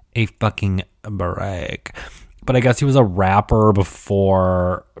a fucking break. But I guess he was a rapper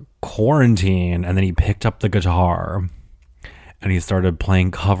before quarantine, and then he picked up the guitar and he started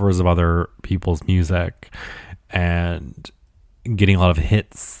playing covers of other people's music and getting a lot of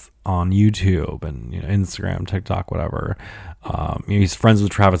hits on YouTube and, you know, Instagram, TikTok, whatever. You know, he's friends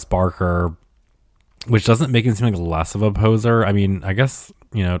with Travis Barker, which doesn't make him seem like less of a poser. I mean, I guess,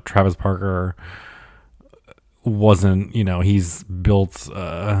 you know, Travis Barker wasn't, you know, he's built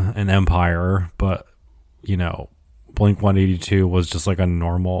an empire, but, you know, Blink-182 was just like a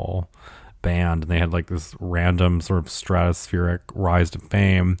normal band, and they had like this random sort of stratospheric rise to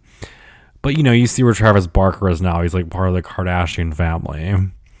fame. But, you know, you see where Travis Barker is now. He's like part of the Kardashian family.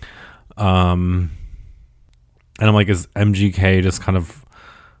 And I'm like, is MGK just kind of,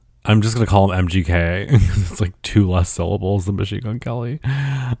 I'm just going to call him MGK because it's like 2 less syllables than Machine Gun Kelly.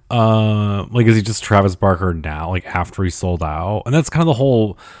 Like, is he just Travis Barker now, like after he sold out? And that's kind of the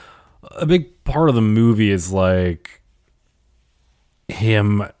whole, a big part of the movie is like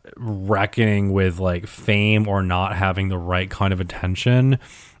him reckoning with like fame or not having the right kind of attention.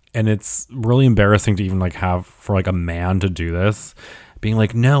 And it's really embarrassing to even like have for like a man to do this, being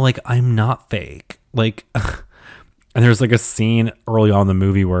like, no, like I'm not fake. Like, and there's like a scene early on in the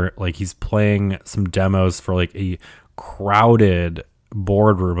movie where like he's playing some demos for like a crowded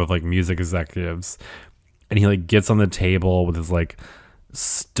boardroom of like music executives, and he like gets on the table with his like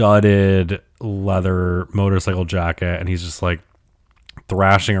studded leather motorcycle jacket, and he's just like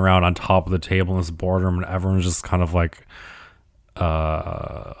thrashing around on top of the table in this boardroom, and everyone's just kind of like,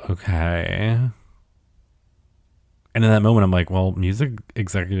 okay. And in that moment I'm like, well, music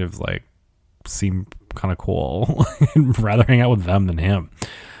executives like seem kind of cool. I'd rather hang out with them than him.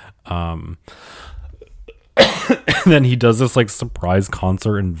 And then he does this like surprise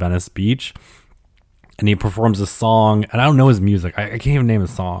concert in Venice Beach, and he performs a song, and I don't know his music. I can't even name a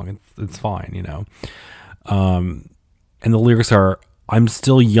song. It's fine, you know. And the lyrics are, I'm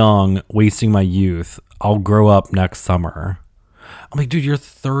still young, wasting my youth. I'll grow up next summer. I'm like, dude, you're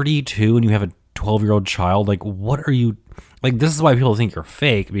 32 and you have a 12-year-old child. Like, what are you, like, this is why people think you're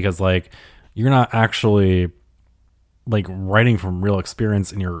fake, because like you're not actually like writing from real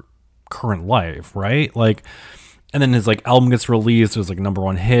experience in your current life, right? Like, and then his like album gets released, there's like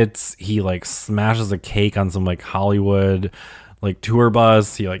 #1 hits, he like smashes a cake on some like Hollywood like tour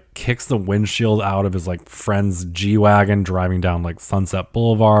bus, he like kicks the windshield out of his like friend's G-Wagon driving down like Sunset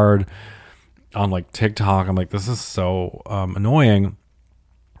Boulevard on like TikTok. I'm like, this is so annoying.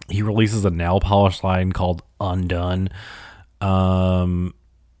 He releases a nail polish line called Undone. Conor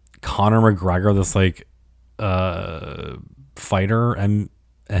McGregor, this like fighter,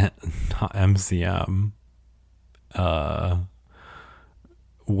 not MCM,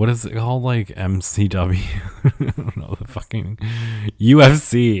 what is it called, like MCW? I don't know, the fucking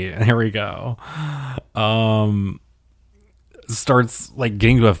UFC, there we go. Starts like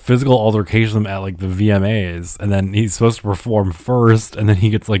getting to a physical altercation at like the VMAs, and then he's supposed to perform first, and then he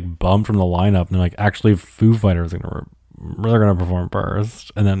gets like bumped from the lineup, and they're like, actually Foo Fighters are gonna perform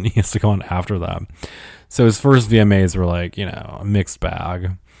first, and then he has to go on after them. So his first VMAs were like, you know, a mixed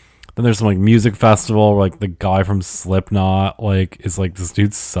bag. Then there's some like music festival where like the guy from Slipknot like is like, this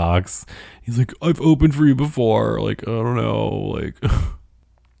dude sucks. He's like, I've opened for you before. Like, I don't know. Like,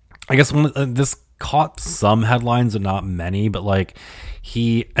 I guess this caught some headlines and not many, but like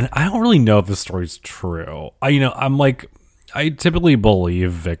and I don't really know if this story's true. I'm like, I typically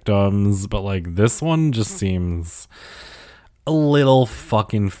believe victims, but like this one just seems a little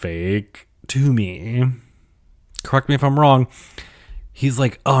fucking fake to me. Correct me if I'm wrong. He's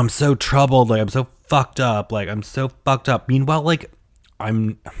like, oh, I'm so troubled. Like, I'm so fucked up. Like, I'm so fucked up. Meanwhile, like,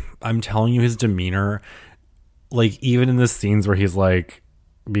 I'm telling you, his demeanor, like, even in the scenes where he's like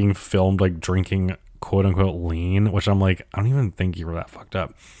being filmed, like drinking quote unquote lean, which I'm like, I don't even think you were that fucked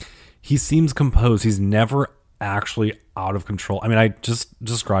up. He seems composed. He's never actually out of control. I mean, I just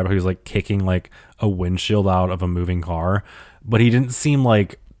described how he's like kicking like a windshield out of a moving car, but he didn't seem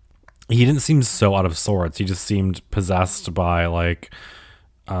so out of sorts. He just seemed possessed by like,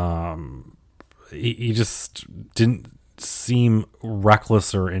 he just didn't seem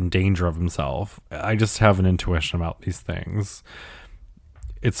reckless or in danger of himself. I just have an intuition about these things.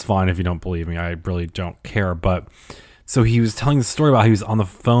 It's fine if you don't believe me. I really don't care. But so he was telling the story about how he was on the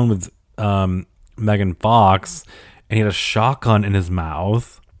phone with Megan Fox, and he had a shotgun in his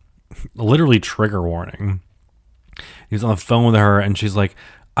mouth. Literally trigger warning. He was on the phone with her, and she's like,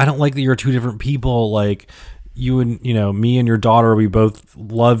 I don't like that you're two different people. Like, you and, you know, me and your daughter, we both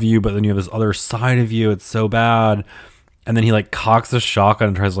love you, but then you have this other side of you. It's so bad. And then he like cocks the shotgun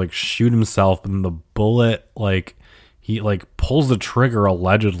and tries to like shoot himself, and the bullet, like, he like pulls the trigger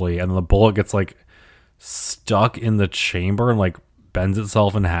allegedly, and the bullet gets like stuck in the chamber and like bends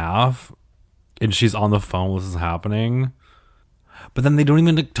itself in half. And she's on the phone while this is happening. But then they don't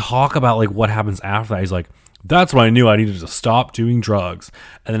even talk about like what happens after that. He's like, that's when I knew I needed to stop doing drugs.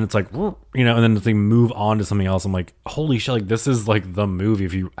 And then it's like, you know, and then they move on to something else. I'm like, holy shit, like this is like the movie.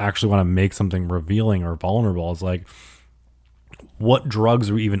 If you actually want to make something revealing or vulnerable, it's like, what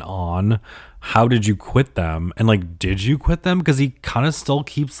drugs were you even on? How did you quit them? And like, did you quit them? Because he kind of still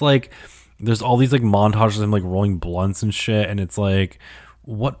keeps like, there's all these like montages of him like rolling blunts and shit. And it's like,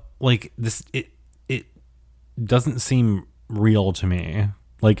 what, like this, it doesn't seem real to me,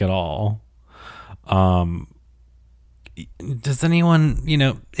 like at all. Does anyone, you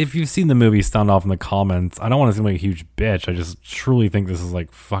know, if you've seen the movie, sound off in the comments. I don't want to seem like a huge bitch. I just truly think this is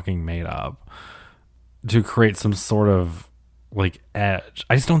like fucking made up to create some sort of like edge.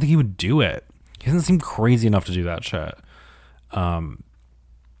 I just don't think he would do it. He doesn't seem crazy enough to do that shit. I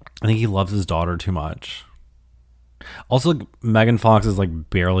think he loves his daughter too much. Also, like, Megan Fox is like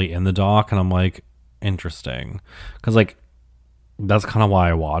barely in the doc, and I'm like, interesting, because like that's kind of why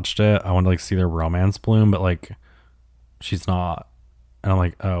I watched it. I wanted to like see their romance bloom, but like she's not. And I'm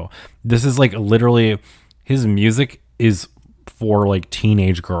like, oh, this is like literally his music is for like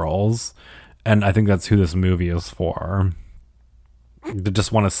teenage girls, and I think that's who this movie is for. They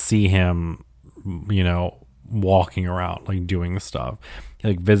just want to see him, you know, walking around like doing stuff. He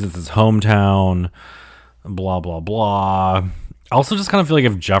like visits his hometown, blah blah blah. I also just kind of feel like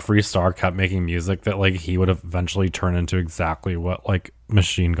if Jeffree Star kept making music, that like he would eventually turn into exactly what like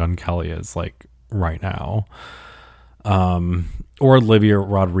Machine Gun Kelly is like right now. Or Olivia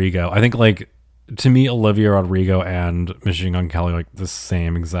Rodrigo. I think like, to me, Olivia Rodrigo and Machine Gun Kelly like the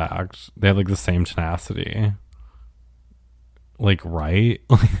same exact. They have like the same tenacity. Like, right?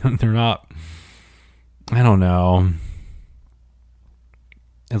 Like, they're not. I don't know.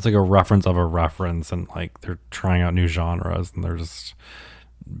 It's like a reference of a reference, and like they're trying out new genres, and they're just,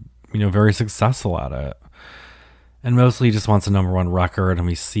 you know, very successful at it. And mostly he just wants a #1 record, and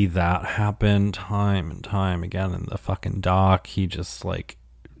we see that happen time and time again in the fucking doc. He just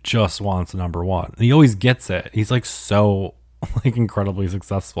wants a #1. And he always gets it. He's like so like incredibly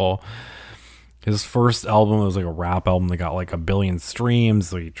successful. His first album was like a rap album that got like 1 billion streams,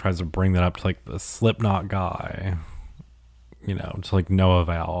 so he tries to bring that up to like the Slipknot guy. You know, to like no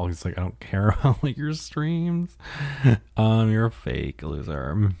avail. He's like, I don't care about like your streams. You're a fake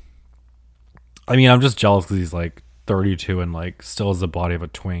loser. I mean, I'm just jealous because he's like 32 and like still has the body of a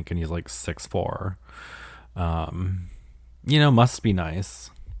twink, and he's like 6'4". You know, must be nice.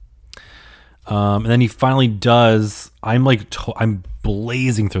 And then he finally does. I'm like, I'm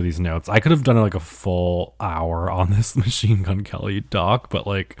blazing through these notes. I could have done like a full hour on this Machine Gun Kelly doc, but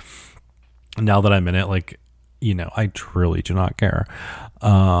like now that I'm in it, like, you know, I truly do not care.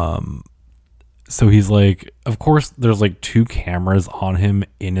 So he's like, of course, there's like 2 cameras on him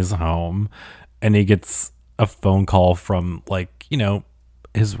in his home, and he gets a phone call from like, you know,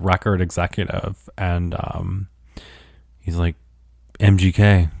 his record executive, and he's like,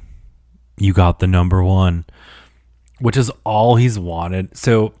 MGK, you got the #1, which is all he's wanted.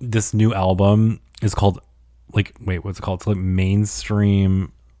 So this new album is called like, wait, what's it called? It's like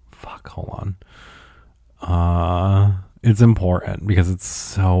Mainstream. Fuck, hold on. It's important because it's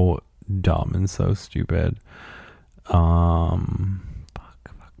so dumb and so stupid. It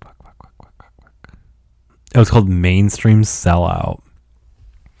was called Mainstream Sellout.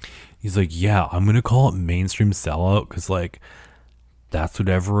 He's like, yeah, I'm gonna call it Mainstream Sellout because like that's what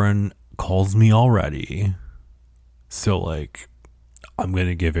everyone calls me already. So like I'm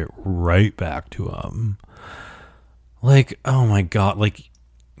gonna give it right back to him. Like, oh my god, like,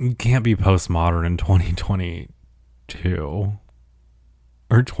 you can't be postmodern in 2022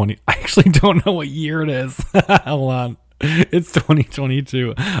 or 20. I actually don't know what year it is. Hold on. It's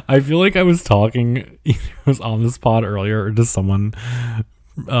 2022. I feel like I was talking, it was on this pod earlier, or to someone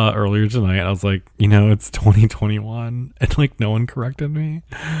earlier tonight. I was like, it's 2021, and like no one corrected me.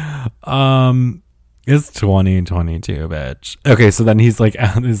 It's 2022, bitch. Okay, so then he's like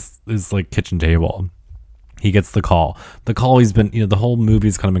at his like kitchen table. He gets the call. The call he's been, the whole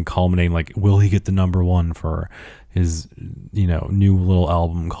movie's kind of been culminating. Like, will he get the number one for his, new little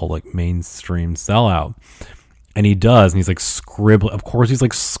album called like Mainstream Sellout? And he does, and he's like scribbling. Of course, he's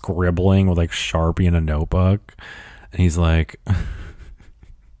like scribbling with like Sharpie in a notebook, and he's like.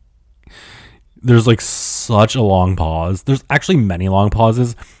 There's like such a long pause. There's actually many long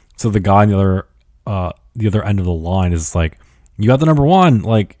pauses. So the guy on the other end of the line is like, "You got the number one,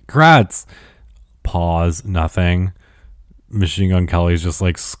 like, congrats." Pause, nothing. Machine Gun Kelly's just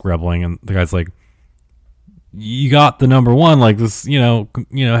like scribbling, and the guy's like, "You got the number one, like this, this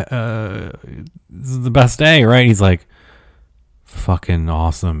is the best day, right?" And he's like, "Fucking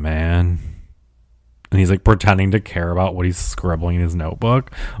awesome, man." And he's like pretending to care about what he's scribbling in his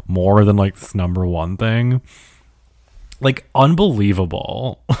notebook more than like this number one thing. Like,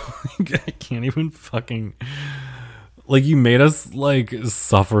 unbelievable. I can't even fucking. Like, you made us like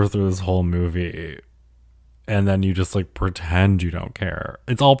suffer through this whole movie, and then you just like pretend you don't care.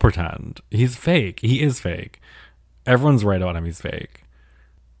 It's all pretend. He's fake. He is fake. Everyone's right about him. He's fake.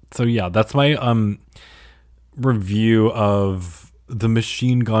 So yeah, that's my review of the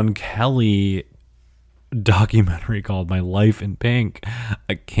Machine Gun Kelly documentary called My Life in Pink.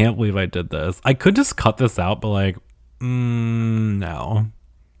 I can't believe I did this. I could just cut this out, but like, no.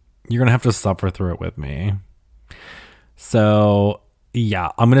 You're gonna have to suffer through it with me. So yeah,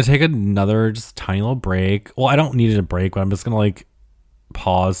 I'm gonna take another just tiny little break. Well, I don't need a break, but I'm just gonna like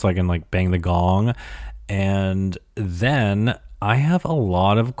pause so I can like bang the gong, and then I have a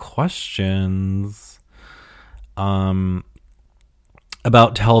lot of questions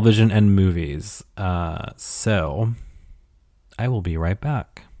about television and movies. So I will be right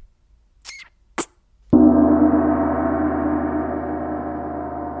back.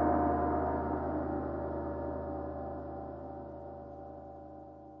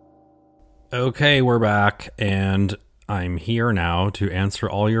 Okay, we're back, and I'm here now to answer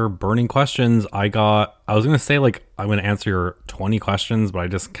all your burning questions. I was going to say, like, I'm going to answer your 20 questions, but I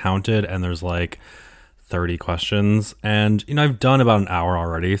just counted, and there's, like, 30 questions. And, I've done about an hour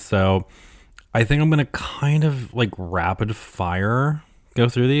already, so I think I'm going to kind of, like, rapid fire go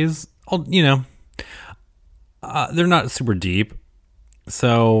through these. They're not super deep,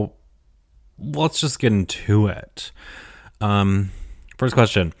 so let's just get into it. First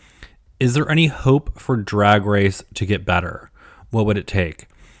question. Is there any hope for Drag Race to get better? What would it take?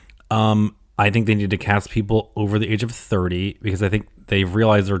 I think they need to cast people over the age of 30 because I think they've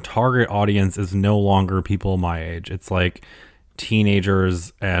realized their target audience is no longer people my age. It's like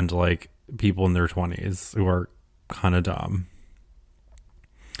teenagers and like people in their 20s who are kind of dumb.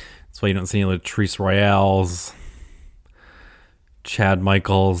 That's why you don't see any Latrice Royales, Chad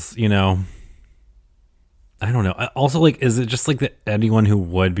Michaels, I don't know. Also, like, is it just like that anyone who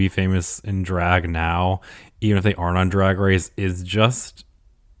would be famous in drag now, even if they aren't on Drag Race, is just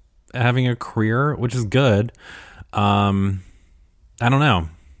having a career, which is good. I don't know.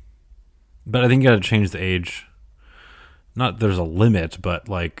 But I think you got to change the age. Not there's a limit, but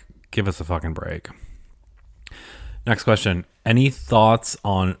like, give us a fucking break. Next question. Any thoughts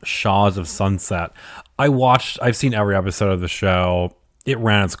on Shahs of Sunset? I've seen every episode of the show. It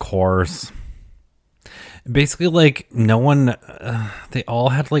ran its course. Basically, like, no one, they all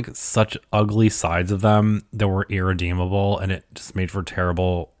had like such ugly sides of them that were irredeemable, and it just made for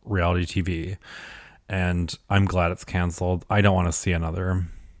terrible reality TV. And I'm glad it's canceled. I don't want to see another.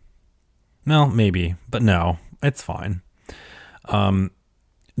 Well, maybe, but no, it's fine.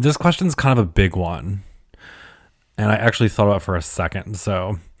 This question's kind of a big one, and I actually thought about it for a second.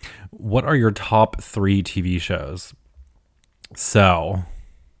 So, what are your top 3 TV shows? So,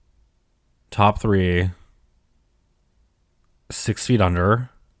 top 3. 6 Feet Under,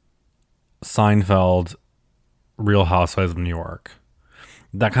 Seinfeld, Real Housewives of New York.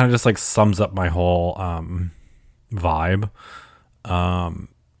 That kind of just like sums up my whole vibe. I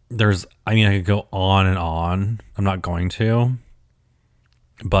could go on and on. I'm not going to.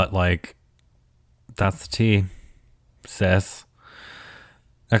 But like, that's the tea, sis.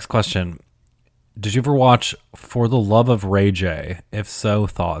 Next question. Did you ever watch For the Love of Ray J? If so,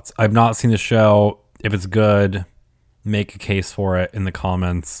 thoughts. I've not seen the show. If it's good, make a case for it in the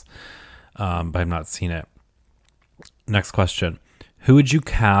comments, but I've not seen it. Next question. Who would you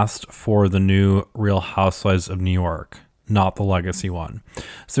cast for the new Real Housewives of New York? Not the legacy one.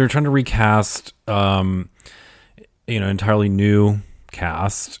 So they're trying to recast, entirely new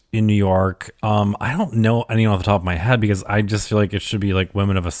cast in New York. I don't know anyone off the top of my head because I just feel like it should be like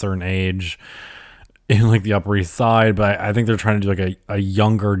women of a certain age in like the Upper East Side, but I think they're trying to do like a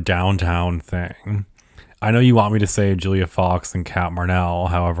younger downtown thing. I know you want me to say Julia Fox and Kat Marnell,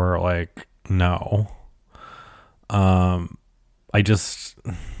 however, like, no. I just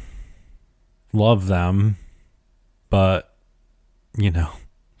love them, but you know,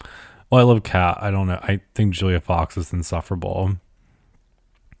 well, I love Kat. I don't know. I think Julia Fox is insufferable.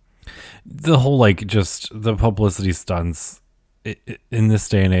 The whole like just the publicity stunts in this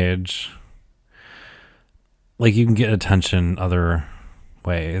day and age, like you can get attention other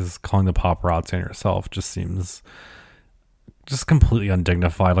ways. Calling the paparazzi on yourself just seems just completely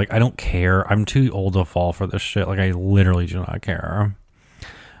undignified. Like I don't care. I'm too old to fall for this shit. Like I literally do not care.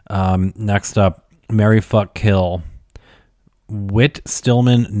 Next up, Marry Fuck Kill. Whit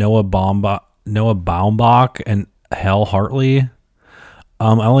Stillman, Noah Baumbach, and Hal Hartley. I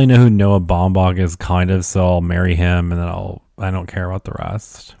only know who Noah Baumbach is, kind of, so I'll marry him, and then I don't care about the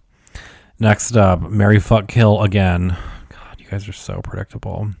rest. Next up, Marry Fuck Kill again. God, you guys are so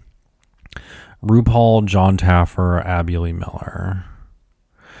predictable. RuPaul, John Taffer, Abby Lee Miller.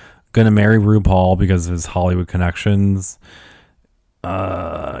 Gonna marry RuPaul because of his Hollywood connections.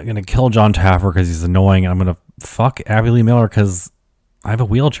 Gonna kill John Taffer because he's annoying, and I'm gonna fuck Abby Lee Miller because I have a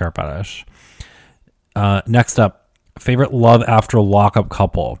wheelchair fetish. Next up, favorite Love After Lockup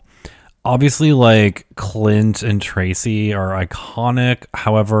couple. Obviously, like Clint and Tracy are iconic.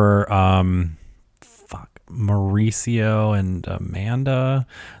 However, Mauricio and Amanda,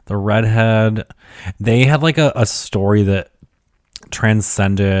 the redhead, they had like a story that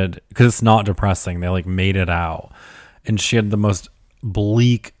transcended, because it's not depressing. They like made it out, and she had the most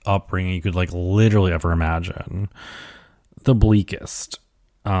bleak upbringing you could like literally ever imagine. The bleakest.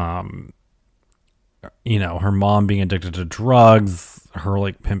 You know, her mom being addicted to drugs, her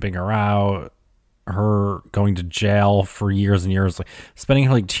like pimping her out, her going to jail for years and years, like spending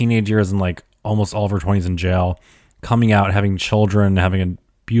her like teenage years and like almost all of her 20s in jail, coming out, having children, having a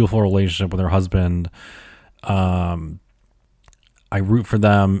beautiful relationship with her husband. I root for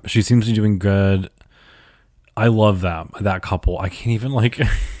them. She seems to be doing good. I love them, that couple. I can't even like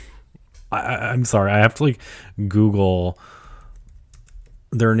I'm sorry, I have to like Google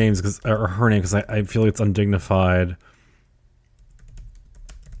their names or her name, because I feel like it's undignified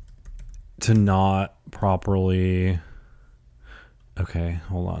to not properly. Okay,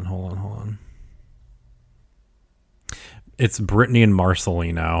 hold on. It's Brittany and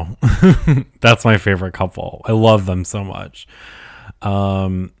Marcelino. That's my favorite couple. I love them so much.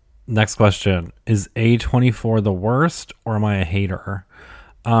 Next question. Is A24 the worst, or am I a hater?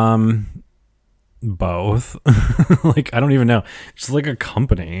 Both. Like, I don't even know. It's just like a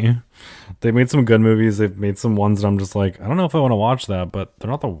company. They made some good movies. They've made some ones that I'm just like, I don't know if I want to watch that, but they're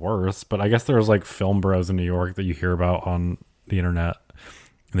not the worst. But I guess there's like film bros in New York that you hear about on the internet,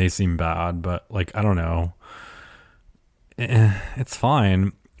 and they seem bad, but like, I don't know. It's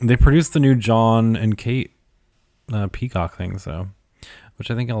fine. They produced the new John and Kate Peacock thing, so, which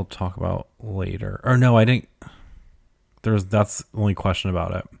I think I'll talk about later. Or no, I didn't. That's the only question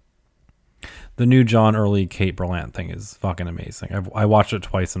about it. The new John Early Kate Berlant thing is fucking amazing. I watched it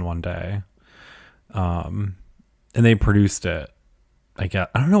twice in one day. And they produced it. I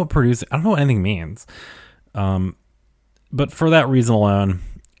don't know what producing. I don't know what anything means. But for that reason alone,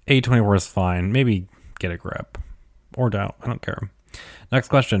 A24 is fine. Maybe get a grip. Or don't. I don't care. Next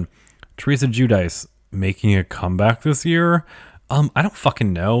question. Teresa Giudice making a comeback this year? I don't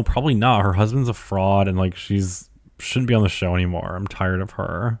fucking know. Probably not. Her husband's a fraud, and like shouldn't be on the show anymore. I'm tired of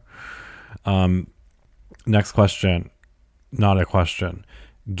her. Next question. Not a question.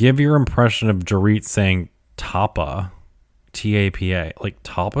 Give your impression of Dorit saying Tapa. T-A-P-A. Like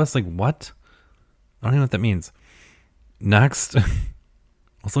tapas? Like what? I don't even know what that means. Next.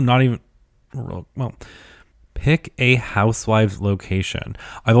 Also not even well. Pick a housewives location.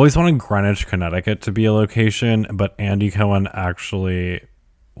 I've always wanted Greenwich, Connecticut to be a location, but Andy Cohen actually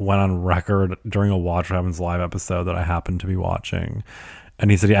went on record during a Watch What Happens Live episode that I happened to be watching,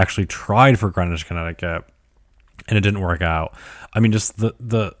 and he said he actually tried for Greenwich, Connecticut, and it didn't work out. I mean, just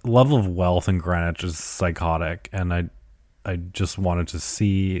the level of wealth in Greenwich is psychotic, and I just wanted to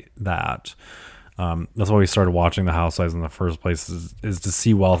see that. That's why we started watching The Housewives in the first place, is to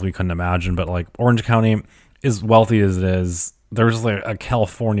see wealth we couldn't imagine. But like Orange County, as wealthy as it is, there's just like a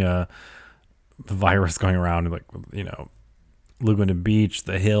California virus going around, like, you know, Laguna Beach,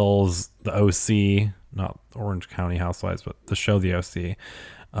 the hills, the OC, not Orange County Housewives, but the show The OC.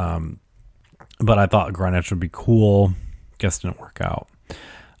 But I thought Greenwich would be cool. Guess didn't work out.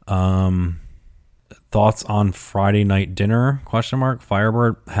 Thoughts on Friday Night Dinner? Question mark.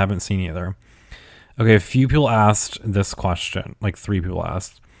 Firebird. Haven't seen either. Okay, a few people asked this question. Like 3 people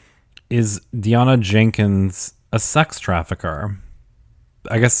asked. Is Deanna Jenkins a sex trafficker?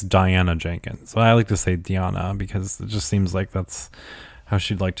 I guess Diana Jenkins. But I like to say Deanna because it just seems like that's how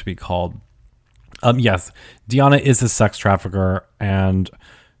she'd like to be called. Yes, Deanna is a sex trafficker, and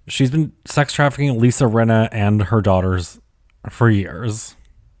she's been sex trafficking Lisa Rinna and her daughters for years.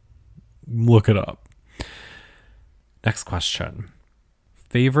 Look it up. Next question.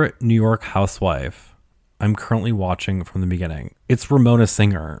 Favorite New York housewife I'm currently watching from the beginning. It's Ramona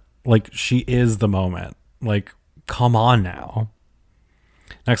Singer. Like, she is the moment. Like, come on now.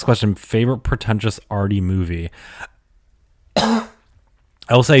 Next question. Favorite pretentious arty movie.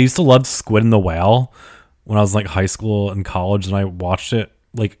 I will say I used to love Squid and the Whale when I was like high school and college, and I watched it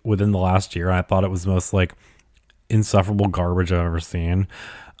like within the last year, and I thought it was the most like insufferable garbage I've ever seen.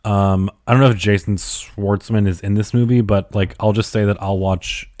 I don't know if Jason Schwartzman is in this movie, but like I'll just say that I'll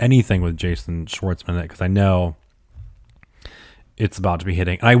watch anything with Jason Schwartzman in it because I know it's about to be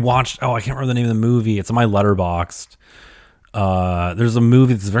hitting. And I watched, I can't remember the name of the movie. It's on my Letterboxd. There's a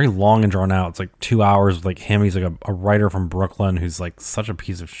movie that's very long and drawn out. It's like 2 hours with like him. He's like a writer from Brooklyn who's like such a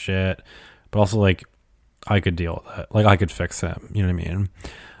piece of shit, but also like I could deal with it. Like I could fix him. You know what I mean?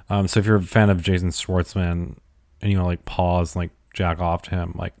 So if you're a fan of Jason Schwartzman and you want to like pause and like jack off to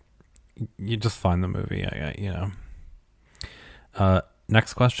him, like you just find the movie. You know.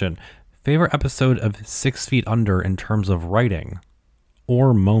 Next question. Favorite episode of 6 Feet Under in terms of writing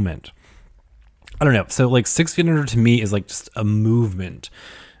or moment? I don't know. So like 6 Feet Under to me is like just a movement.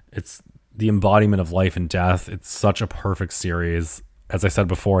 It's the embodiment of life and death. It's such a perfect series. As I said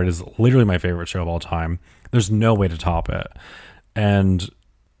before, it is literally my favorite show of all time. There's no way to top it. And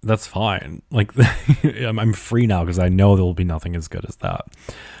that's fine. Like I'm free now because I know there will be nothing as good as that.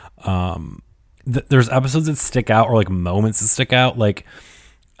 There's episodes that stick out or like moments that stick out. Like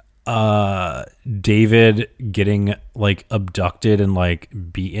David getting like abducted and like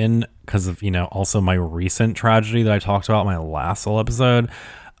beaten because of, you know, also my recent tragedy that I talked about in my last little episode.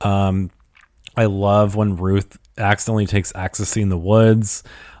 I love when Ruth accidentally takes ecstasy in the woods.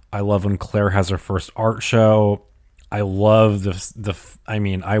 I love when Claire has her first art show. I love I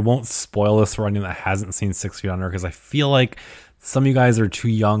mean, I won't spoil this for anyone that hasn't seen 6 Feet Under because I feel like some of you guys are too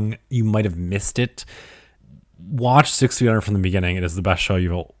young. You might have missed it. Watch 6 Feet Under from the beginning. It is the best show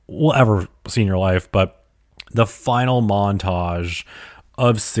you will ever see in your life. But the final montage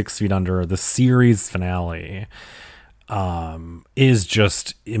of 6 Feet Under, the series finale, is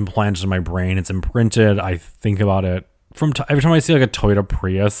just implanted in my brain. It's imprinted. I think about it every time I see like a Toyota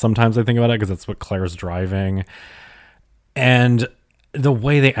Prius. Sometimes I think about it because that's what Claire's driving. And the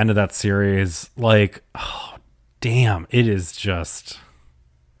way they ended that series, like, oh, damn, it is just...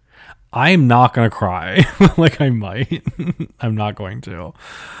 I'm not going to cry. Like I might. I'm not going to.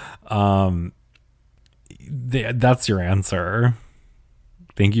 That's your answer.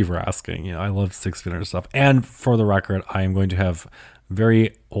 Thank you for asking. You know, I love 6 Feet Under stuff. And for the record, I am going to have a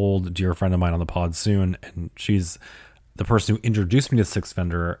very old dear friend of mine on the pod soon, and she's the person who introduced me to 6 Feet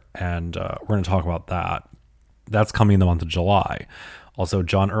Under, and we're going to talk about that. That's coming in the month of July. Also,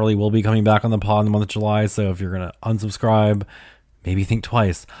 John Early will be coming back on the pod in the month of July, so if you're going to unsubscribe, maybe think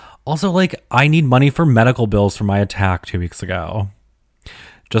twice. Also, like, I need money for medical bills for my attack 2 weeks ago.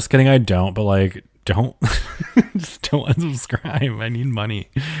 Just kidding, I don't, but like, don't just don't unsubscribe. I need money.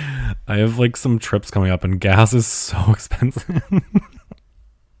 I have like some trips coming up and gas is so expensive.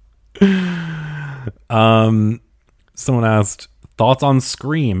 Someone asked thoughts on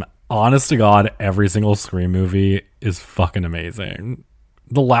Scream. Honest to God, every single Scream movie is fucking amazing.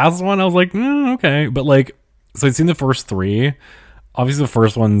 The last one I was like, okay, but like, so I'd seen the first 3. Obviously the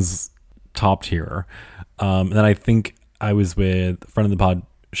first one's top tier. And then I think I was with a friend of the pod,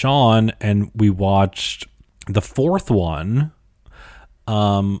 Sean, and we watched the 4th one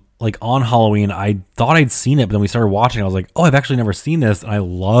like on Halloween. I thought I'd seen it, but then we started watching. I was like, oh, I've actually never seen this, and I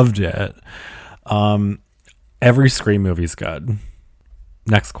loved it. Every Scream movie's good.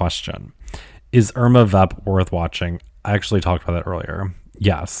 Next question. Is Irma Vep worth watching? I actually talked about that earlier.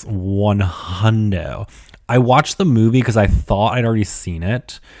 Yes, 100. I watched the movie because I thought I'd already seen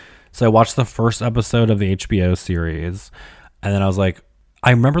it. So I watched the first episode of the HBO series, and then I was like,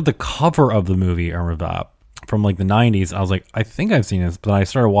 I remember the cover of the movie Irma Vep from like the 90s. I was like, I think I've seen this, but I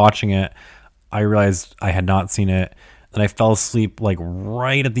started watching it. I realized I had not seen it. Then I fell asleep like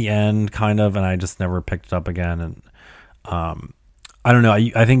right at the end, kind of, and I just never picked it up again. And I don't know.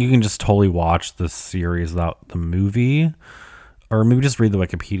 I think you can just totally watch the series without the movie, or maybe just read the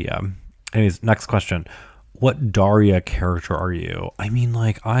Wikipedia. Anyways, next question. What Daria character are you? I mean,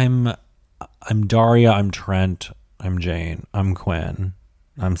 like, I'm I'm Daria, I'm Trent, I'm Jane, I'm Quinn,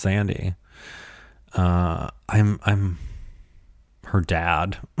 I'm Sandy. I'm her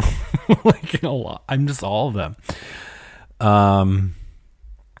dad. Like a lot. I'm just all of them.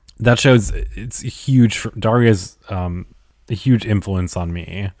 That shows it's huge. Daria's a huge influence on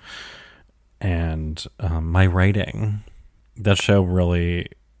me and my writing. That show really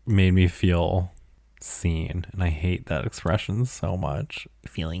made me feel seen, and I hate that expression so much,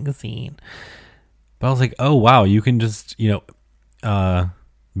 feeling seen. But I was like, oh wow, you can just be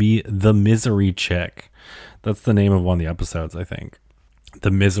the misery chick. That's the name of one of the episodes, I think.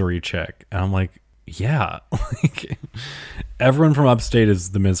 The misery chick. And I'm like, yeah, like everyone from Upstate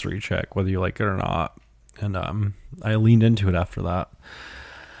is the misery chick, whether you like it or not. And I leaned into it after that.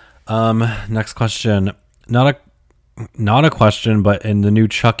 Next question. Not a question, but in the new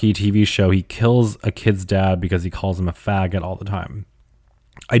Chucky TV show, he kills a kid's dad because he calls him a faggot all the time.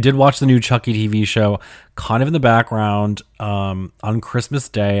 I did watch the new Chucky TV show kind of in the background. On Christmas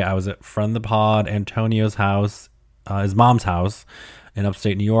Day, I was at friend of the pod Antonio's house, his mom's house in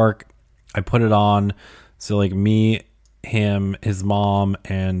upstate New York. I put it on. So like me, him, his mom,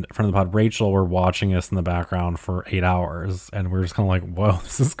 and friend of the pod Rachel were watching us in the background for 8 hours. And we're just kind of like, whoa,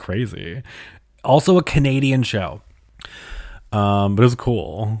 this is crazy. Also a Canadian show. But it was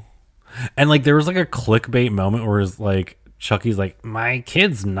cool. And like there was like a clickbait moment where it's like Chucky's like, my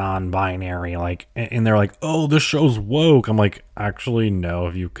kid's non-binary, like, and they're like, oh, this show's woke. I'm like, actually no,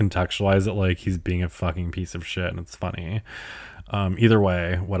 if you contextualize it, like he's being a fucking piece of shit and it's funny. Either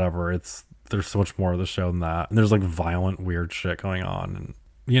way, whatever, there's so much more of the show than that, and there's like violent weird shit going on, and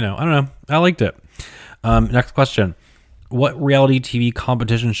I don't know, I liked it. Next question. What reality TV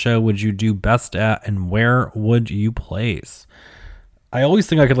competition show would you do best at, and where would you place? I always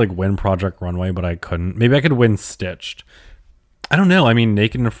think I could like win Project Runway, but I couldn't. Maybe I could win Stitched. I don't know. I mean,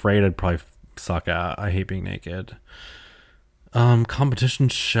 Naked and Afraid I'd probably suck at. I hate being naked. Competition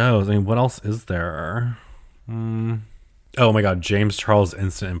shows. I mean, what else is there? Oh my god, James Charles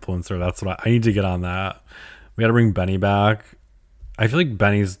Instant Influencer. That's what I need to get on that. We gotta bring Benny back. I feel like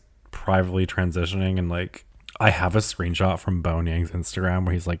Benny's privately transitioning, and like I have a screenshot from Bo Nang's Instagram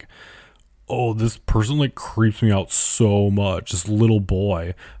where he's like, oh, this person like creeps me out so much. This little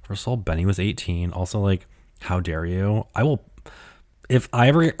boy. First of all, Benny was 18. Also, like, how dare you? I will, if I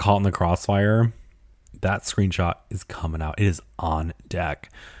ever get caught in the crossfire, that screenshot is coming out. It is on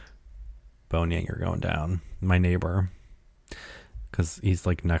deck. Bo Yang, you're going down. My neighbor. Because he's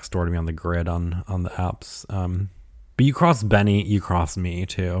like next door to me on the grid on the apps. But you cross Benny, you cross me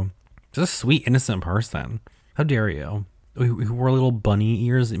too. Just a sweet, innocent person. How dare you? Who wore little bunny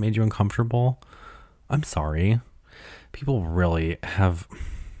ears that made you uncomfortable? I'm sorry. People really have...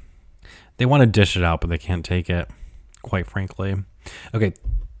 They want to dish it out, but they can't take it, quite frankly. Okay,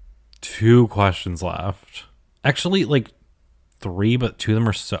 2 questions left. Actually, like 3, but 2 of them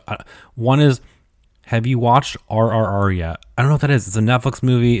are so... one is, have you watched RRR yet? I don't know what that is. It's a Netflix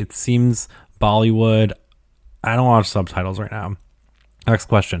movie. It seems Bollywood. I don't watch subtitles right now. Next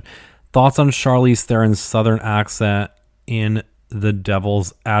question. Thoughts on Charlize Theron's Southern accent in The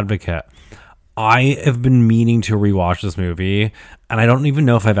Devil's Advocate? I have been meaning to rewatch this movie, and I don't even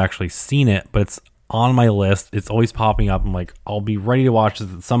know if I've actually seen it, but it's on my list. It's always popping up. I'm like, I'll be ready to watch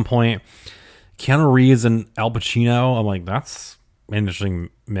this at some point. Keanu Reeves and Al Pacino, I'm like, that's an interesting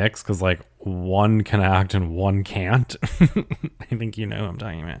mix, because like one can act and one can't. I think you know what I'm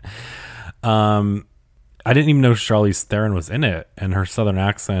talking about. I didn't even know Charlize Theron was in it, and her Southern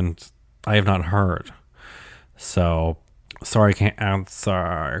accent I have not heard. So, sorry I can't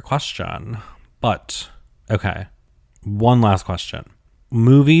answer your question. But, okay. One last question.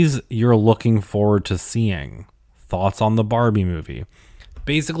 Movies you're looking forward to seeing. Thoughts on the Barbie movie.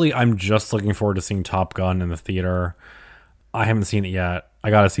 Basically, I'm just looking forward to seeing Top Gun in the theater. I haven't seen it yet.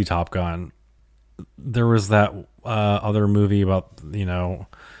 I gotta see Top Gun. There was that other movie about,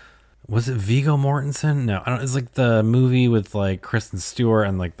 was it Viggo Mortensen? No, I don't. It's like the movie with like Kristen Stewart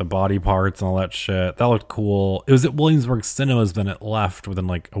and like the body parts and all that shit. That looked cool. It was at Williamsburg Cinemas, then it left within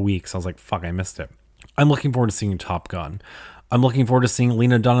like a week. So I was like, fuck, I missed it. I'm looking forward to seeing Top Gun. I'm looking forward to seeing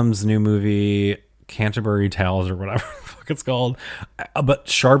Lena Dunham's new movie, Canterbury Tales or whatever the fuck it's called. But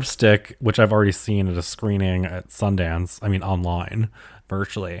Sharp Stick, which I've already seen at a screening at Sundance, I mean online,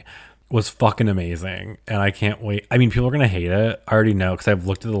 virtually, was fucking amazing, and I can't wait. I mean, people are gonna hate it. I already know, because I've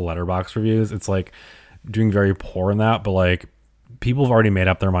looked at the Letterboxd reviews. It's like doing very poor in that, but like people have already made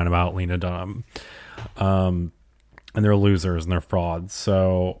up their mind about Lena Dunham, and they're losers and they're frauds.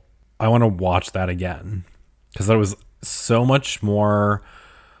 So I want to watch that again, because that was so much more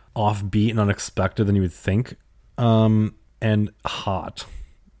offbeat and unexpected than you would think, and hot.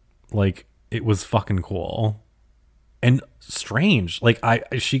 Like it was fucking cool and strange. Like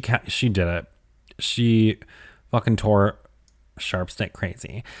she did it. She fucking tore Sharp Stick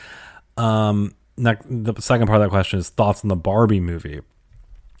crazy. The second part of that question is thoughts on the Barbie movie.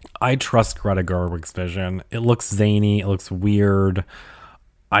 I trust Greta Gerwig's vision. It looks zany. It looks weird.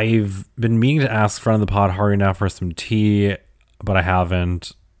 I've been meaning to ask friend of the pod Hari now for some tea, but I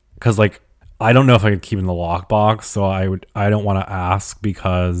haven't, because like I don't know if I could keep in the lockbox. So I don't want to ask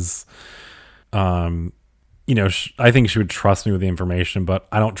because, you know, I think she would trust me with the information, but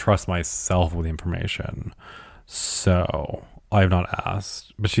I don't trust myself with the information. So I have not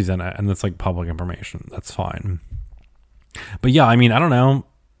asked, but she's in it, and it's like public information. That's fine. But yeah, I mean, I don't know.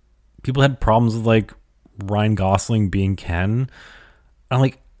 People had problems with like Ryan Gosling being Ken. I'm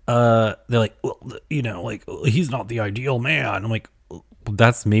like, they're like, well, you know, like he's not the ideal man. I'm like, well,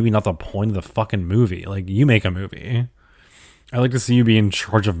 that's maybe not the point of the fucking movie. Like, you make a movie. I like to see you be in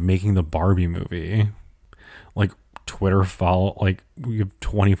charge of making the Barbie movie. Like, Twitter follow, like we have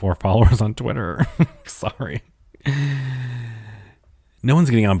 24 followers on Twitter. Sorry. No one's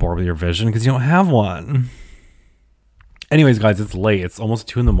getting on board with your vision because you don't have one. Anyways, guys, it's late. It's almost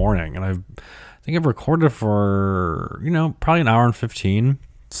 2 a.m. and I think I've recorded for, you know, probably an hour and 15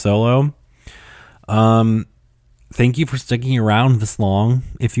 solo. Thank you for sticking around this long.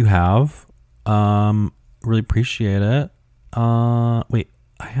 If you have, really appreciate it. Wait,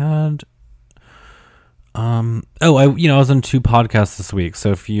 I had, I was on 2 podcasts this week.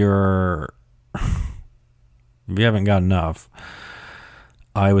 So if you haven't got enough,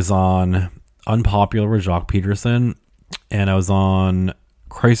 I was on Unpopular with Jacques Peterson, and I was on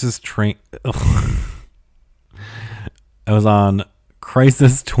Crisis Twink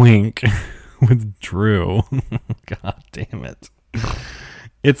with Drew. God damn it.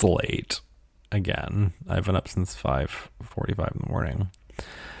 It's late. Again, I've been up since 5:45 in the morning.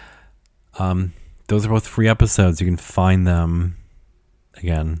 Those are both free episodes. You can find them,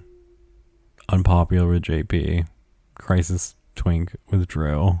 again, Unpopular with JP, Crisis Twink with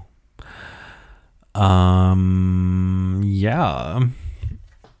Drew. Yeah.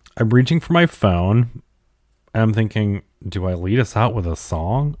 I'm reaching for my phone and I'm thinking, do I lead us out with a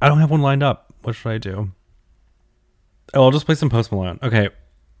song? I don't have one lined up. What should I do? Oh, I'll just play some Post Malone. Okay.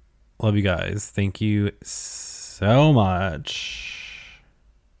 Love you guys. Thank you so much.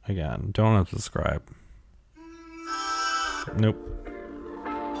 Again, don't unsubscribe. Nope.